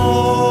no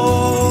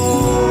more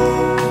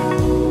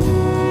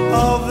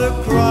of the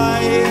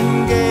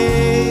crying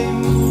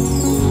game.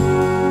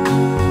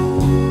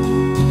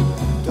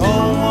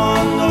 Don't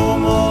want no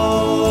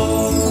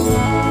more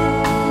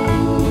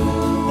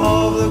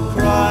of the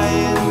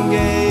crying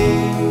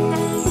game.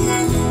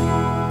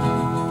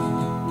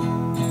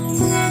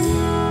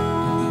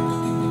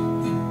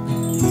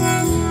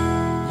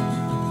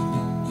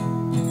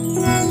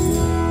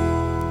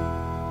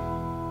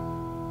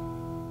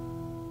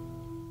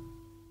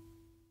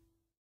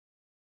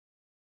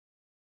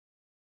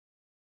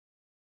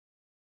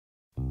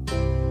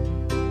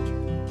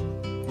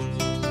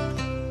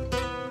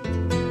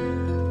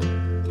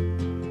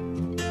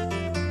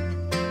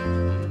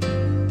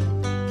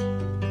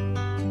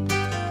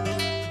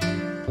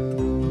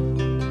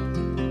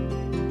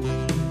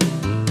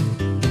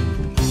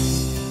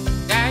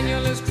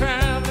 Daniel is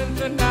traveling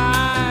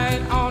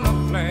tonight on a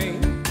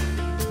plane.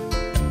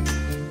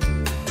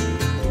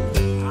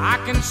 I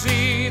can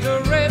see the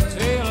red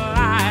tail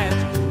lights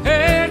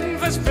heading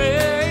for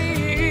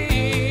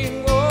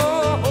Spain.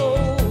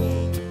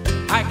 Whoa,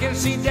 I can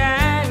see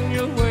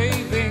Daniel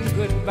waving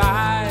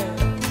goodbye.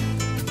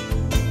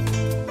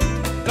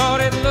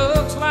 Lord, it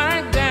looks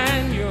like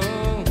Daniel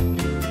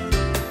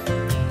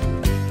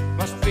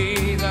must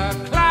be the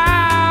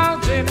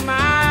clouds in my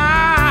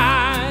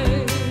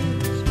eyes.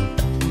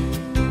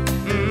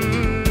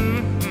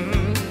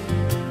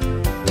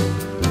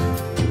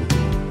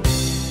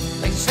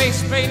 They say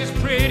Spain is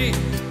pretty,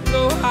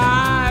 though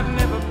I've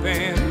never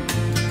been.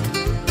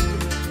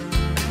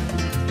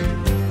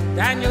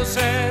 Daniel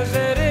says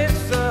that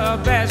it's the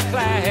best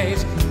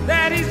place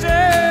that he's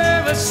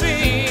ever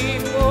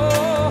seen.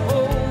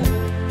 Oh,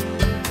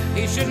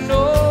 he should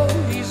know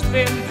he's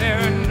been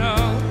there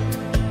enough.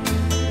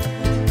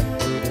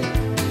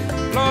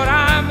 Lord,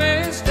 I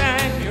miss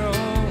Daniel.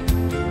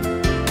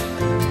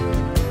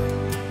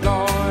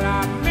 Lord,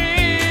 I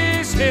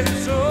miss him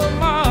so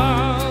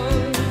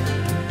much.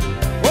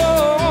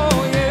 Oh,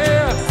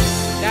 yeah.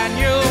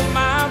 Daniel,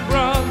 my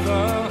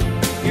brother,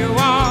 you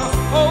are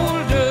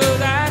older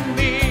than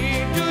me.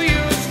 Do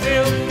you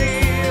still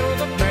feel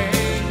the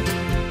pain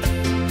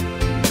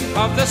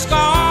of the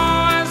scar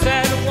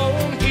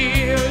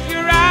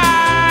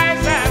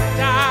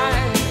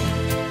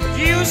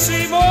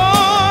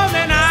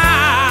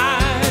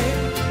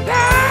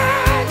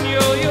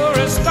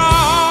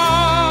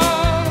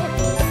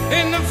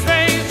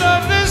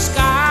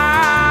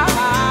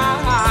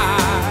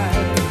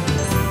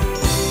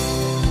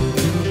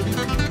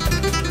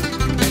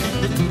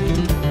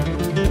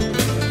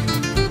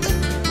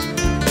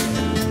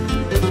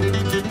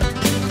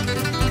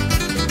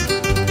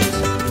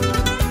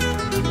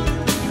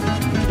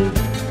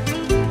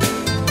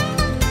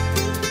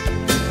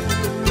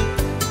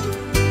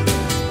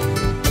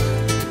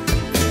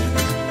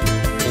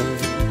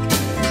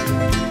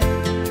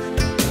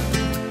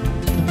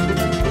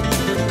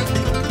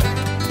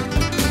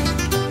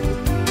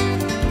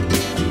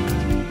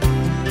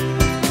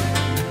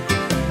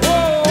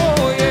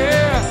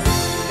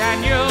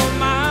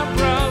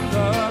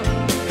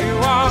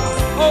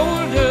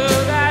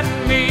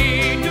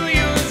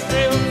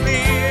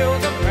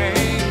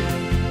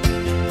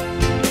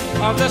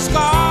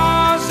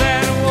scars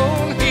that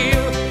won't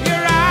heal.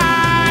 Your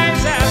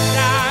eyes have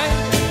died,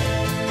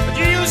 but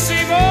you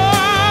see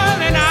more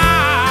than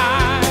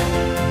I.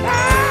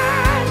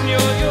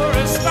 Daniel, you're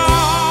a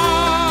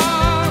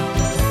star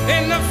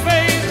in the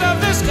face of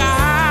the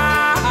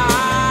sky.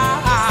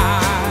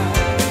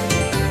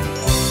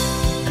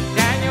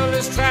 Daniel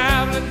is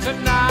traveling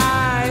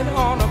tonight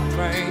on a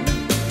plane.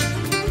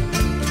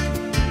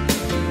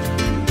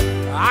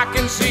 I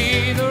can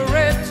see the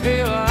red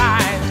tail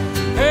light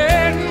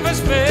heading for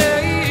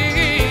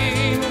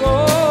Spain.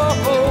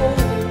 Oh,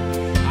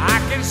 I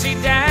can see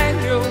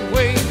Daniel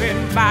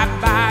waving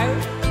bye-bye.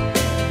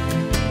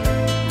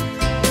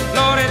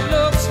 Lord, it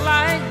looks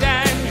like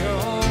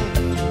Daniel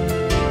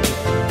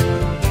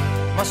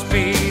must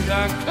be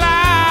the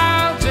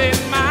clouds in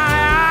my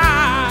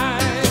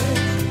eyes.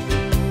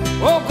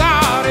 Oh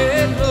God,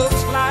 it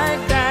looks like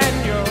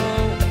Daniel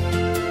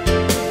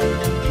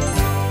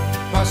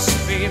must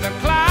be the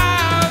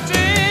clouds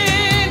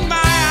in my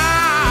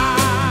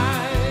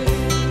eyes.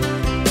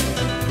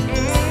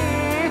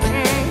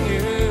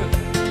 Yeah.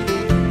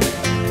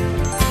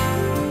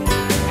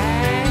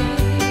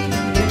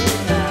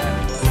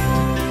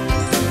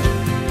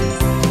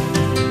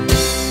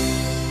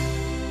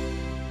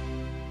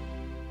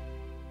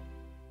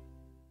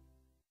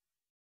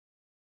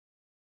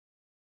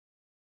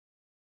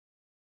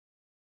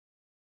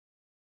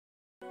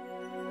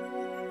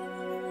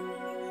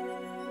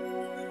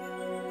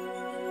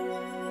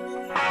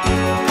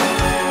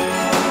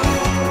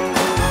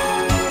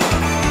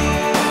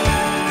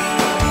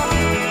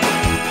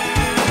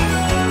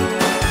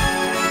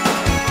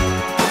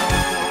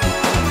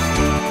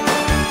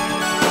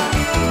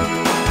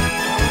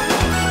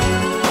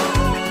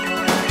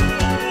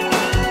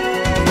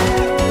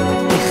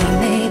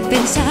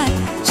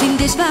 Sin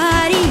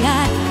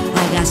desvariar,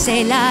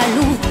 hágase la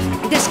luz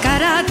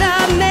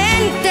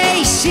descaradamente,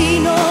 y si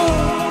no,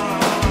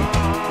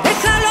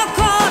 déjalo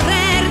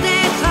correr,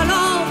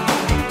 déjalo,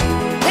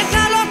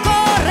 déjalo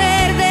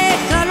correr,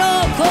 déjalo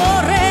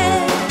correr.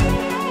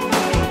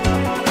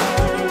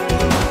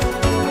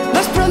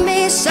 Más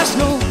promesas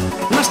no,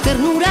 más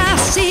ternura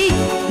sí,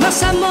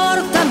 más amor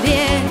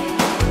también.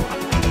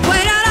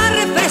 Fuera la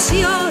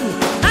represión,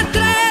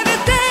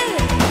 atrévete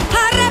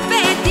a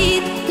repetir,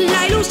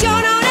 la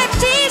ilusión aún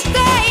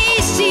existe,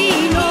 y si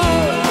no,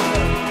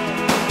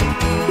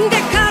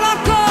 déjalo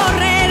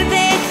correr,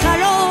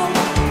 déjalo,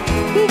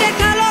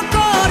 déjalo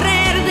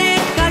correr,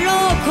 déjalo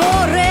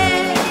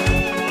correr.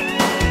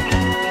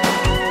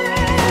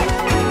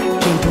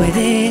 ¿Quién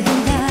puede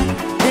dudar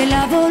de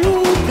la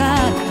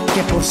voluntad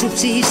que por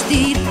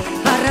subsistir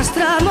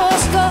arrastramos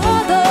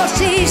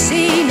todos? Y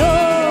si no,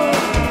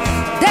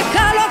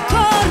 déjalo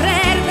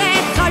correr,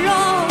 déjalo,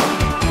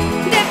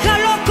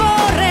 déjalo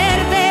correr,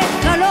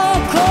 déjalo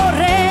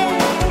correr.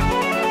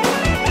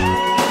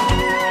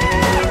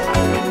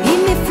 Y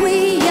me fui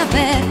a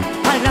ver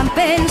al gran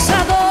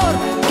pensador,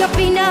 ¿qué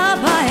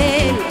opinaba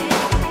él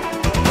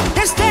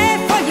de este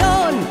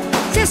follón?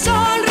 Se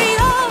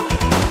sonrió,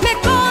 me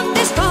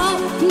contestó,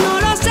 no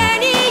lo sé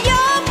ni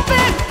yo,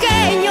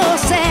 pequeño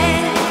sé.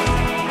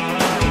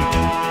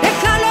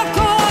 Déjalo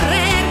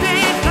correr,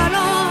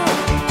 déjalo,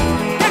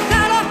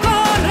 déjalo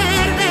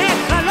correr,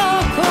 déjalo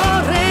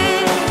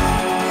correr.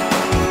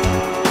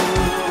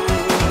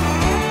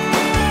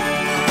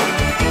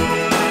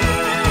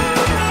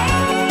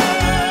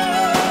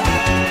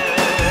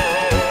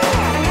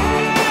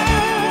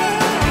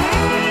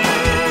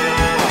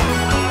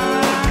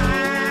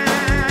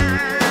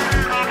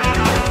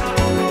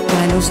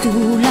 Danos tú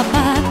la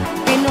paz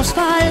que nos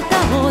falta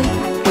hoy,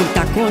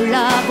 cuenta con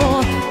la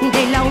voz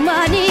de la humanidad.